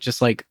make it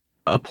just like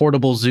a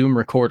portable Zoom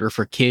recorder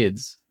for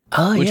kids,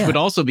 which would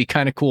also be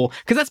kind of cool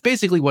because that's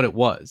basically what it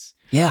was.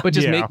 Yeah, but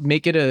just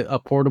make it a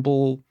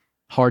portable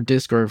hard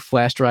disk or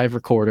flash drive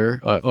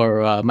recorder or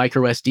a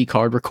micro SD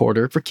card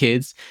recorder for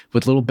kids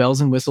with little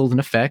bells and whistles and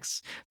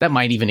effects. That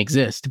might even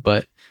exist,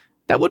 but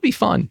that would be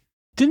fun.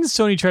 Didn't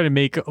Sony try to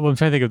make? Well, I'm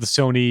trying to think of the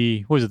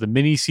Sony. What was it? The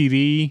mini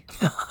CD.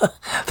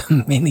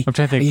 The mini. I'm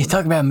trying to think. Are you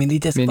talking about mini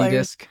disc players?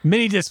 Disc.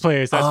 Mini disc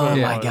players. That's what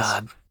it was. Oh my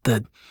god,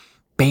 the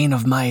bane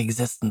of my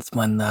existence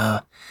when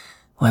I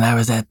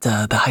was at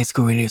the high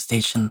school radio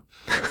station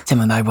Tim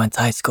and I went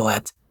to high school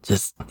at.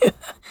 Just,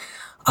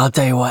 I'll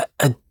tell you what,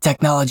 a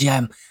technology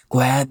I'm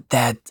glad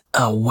that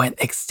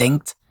went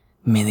extinct,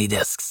 mini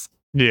discs.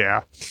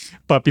 Yeah.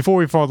 But before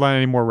we fall down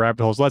any more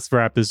rabbit holes, let's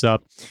wrap this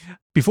up.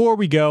 Before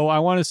we go, I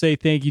want to say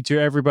thank you to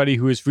everybody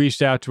who has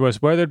reached out to us,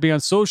 whether it be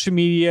on social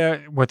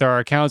media with our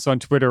accounts on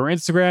Twitter or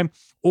Instagram,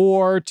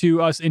 or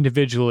to us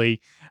individually.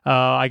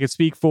 I can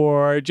speak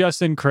for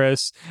Justin,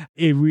 Chris.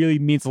 It really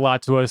means a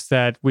lot to us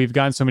that we've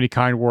gotten so many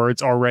kind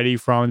words already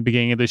from the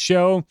beginning of the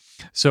show.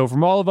 So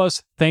from all of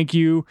us, thank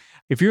you.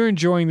 If you're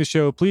enjoying the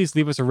show, please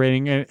leave us a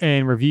rating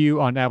and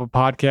review on Apple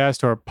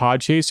Podcast or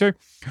Podchaser.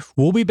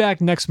 We'll be back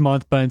next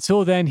month, but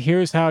until then,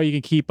 here's how you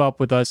can keep up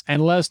with us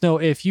and let us know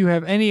if you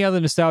have any other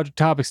nostalgic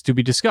topics to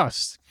be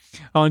discussed.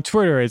 On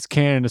Twitter, it's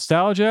Canon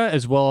Nostalgia,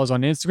 as well as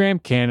on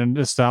Instagram, Canon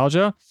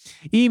Nostalgia.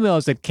 Email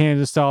us at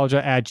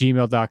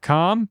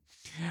canonnostalgia@gmail.com.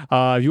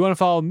 If you want to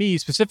follow me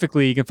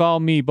specifically, you can follow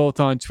me both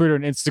on Twitter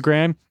and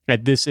Instagram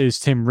at This Is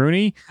Tim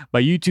Rooney.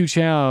 My YouTube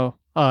channel,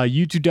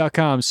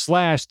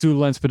 youtube.com/Through the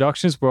Lens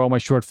Productions, where all my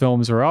short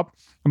films are up.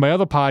 And my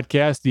other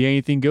podcast, the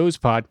Anything Goes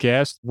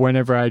podcast,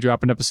 whenever I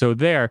drop an episode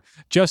there.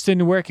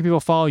 Justin, where can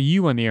people follow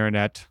you on the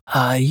internet?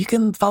 You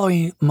can follow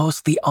me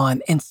mostly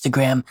on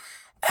Instagram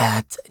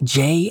at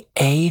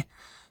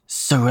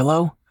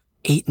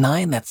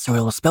JACirillo89. That's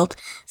Cirillo spelled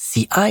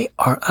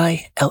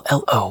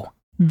CIRILLO.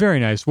 Very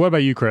nice. What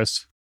about you,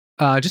 Chris?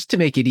 Just to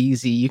make it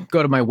easy, you can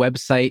go to my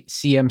website,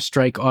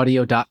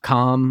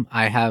 cmstrikeaudio.com.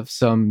 I have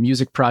some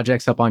music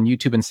projects up on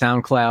YouTube and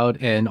SoundCloud,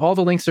 and all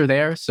the links are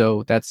there.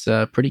 So that's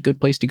a pretty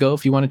good place to go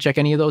if you want to check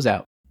any of those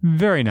out.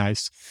 Very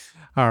nice.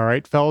 All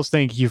right, fellas,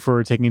 thank you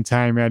for taking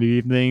time out of the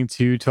evening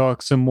to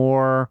talk some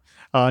more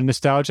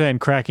nostalgia and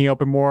cracking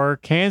open more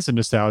cans of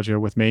nostalgia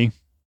with me.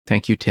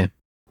 Thank you, Tim.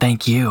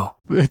 Thank you.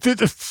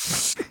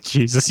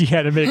 Jesus, you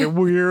had to make it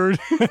weird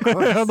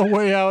on the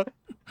way out.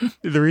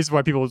 The reason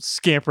why people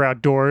scamper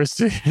outdoors,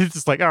 it's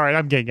just like, all right,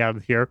 I'm getting out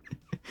of here.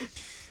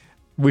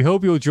 We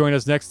hope you'll join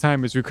us next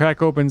time as we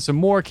crack open some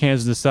more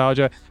cans of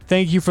nostalgia.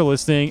 Thank you for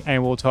listening,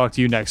 and we'll talk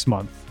to you next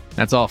month.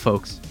 That's all,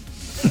 folks.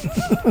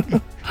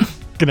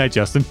 Good night,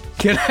 Justin.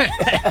 Good night.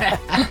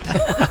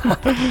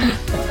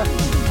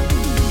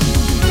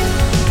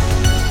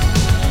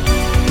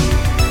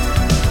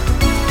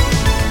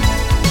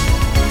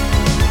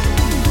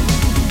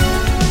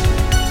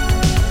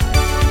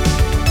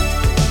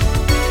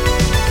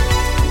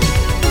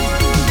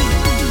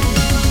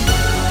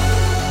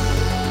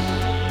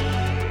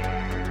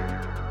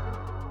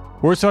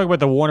 We're talking about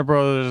the Warner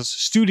Brothers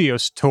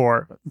Studios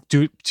tour.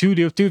 Do you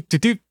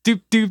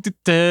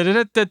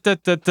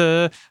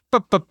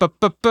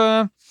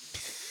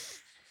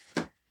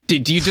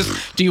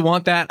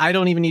want that? I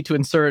don't even need to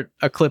insert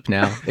a clip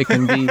now. It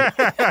can be.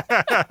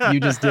 You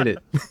just did it.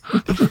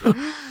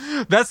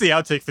 That's the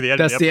outtake for the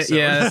end of the episode.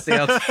 That's the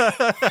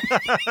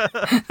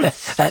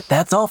outtake.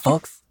 That's all,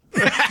 folks.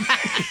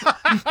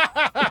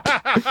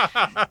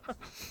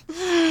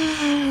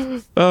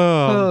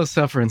 Oh,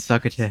 suffer and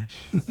succotash.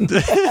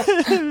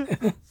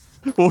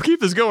 We'll keep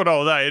this going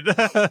all night.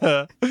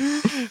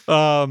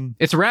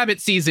 It's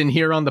rabbit season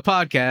here on the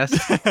podcast.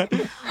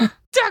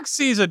 Duck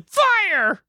season, fire!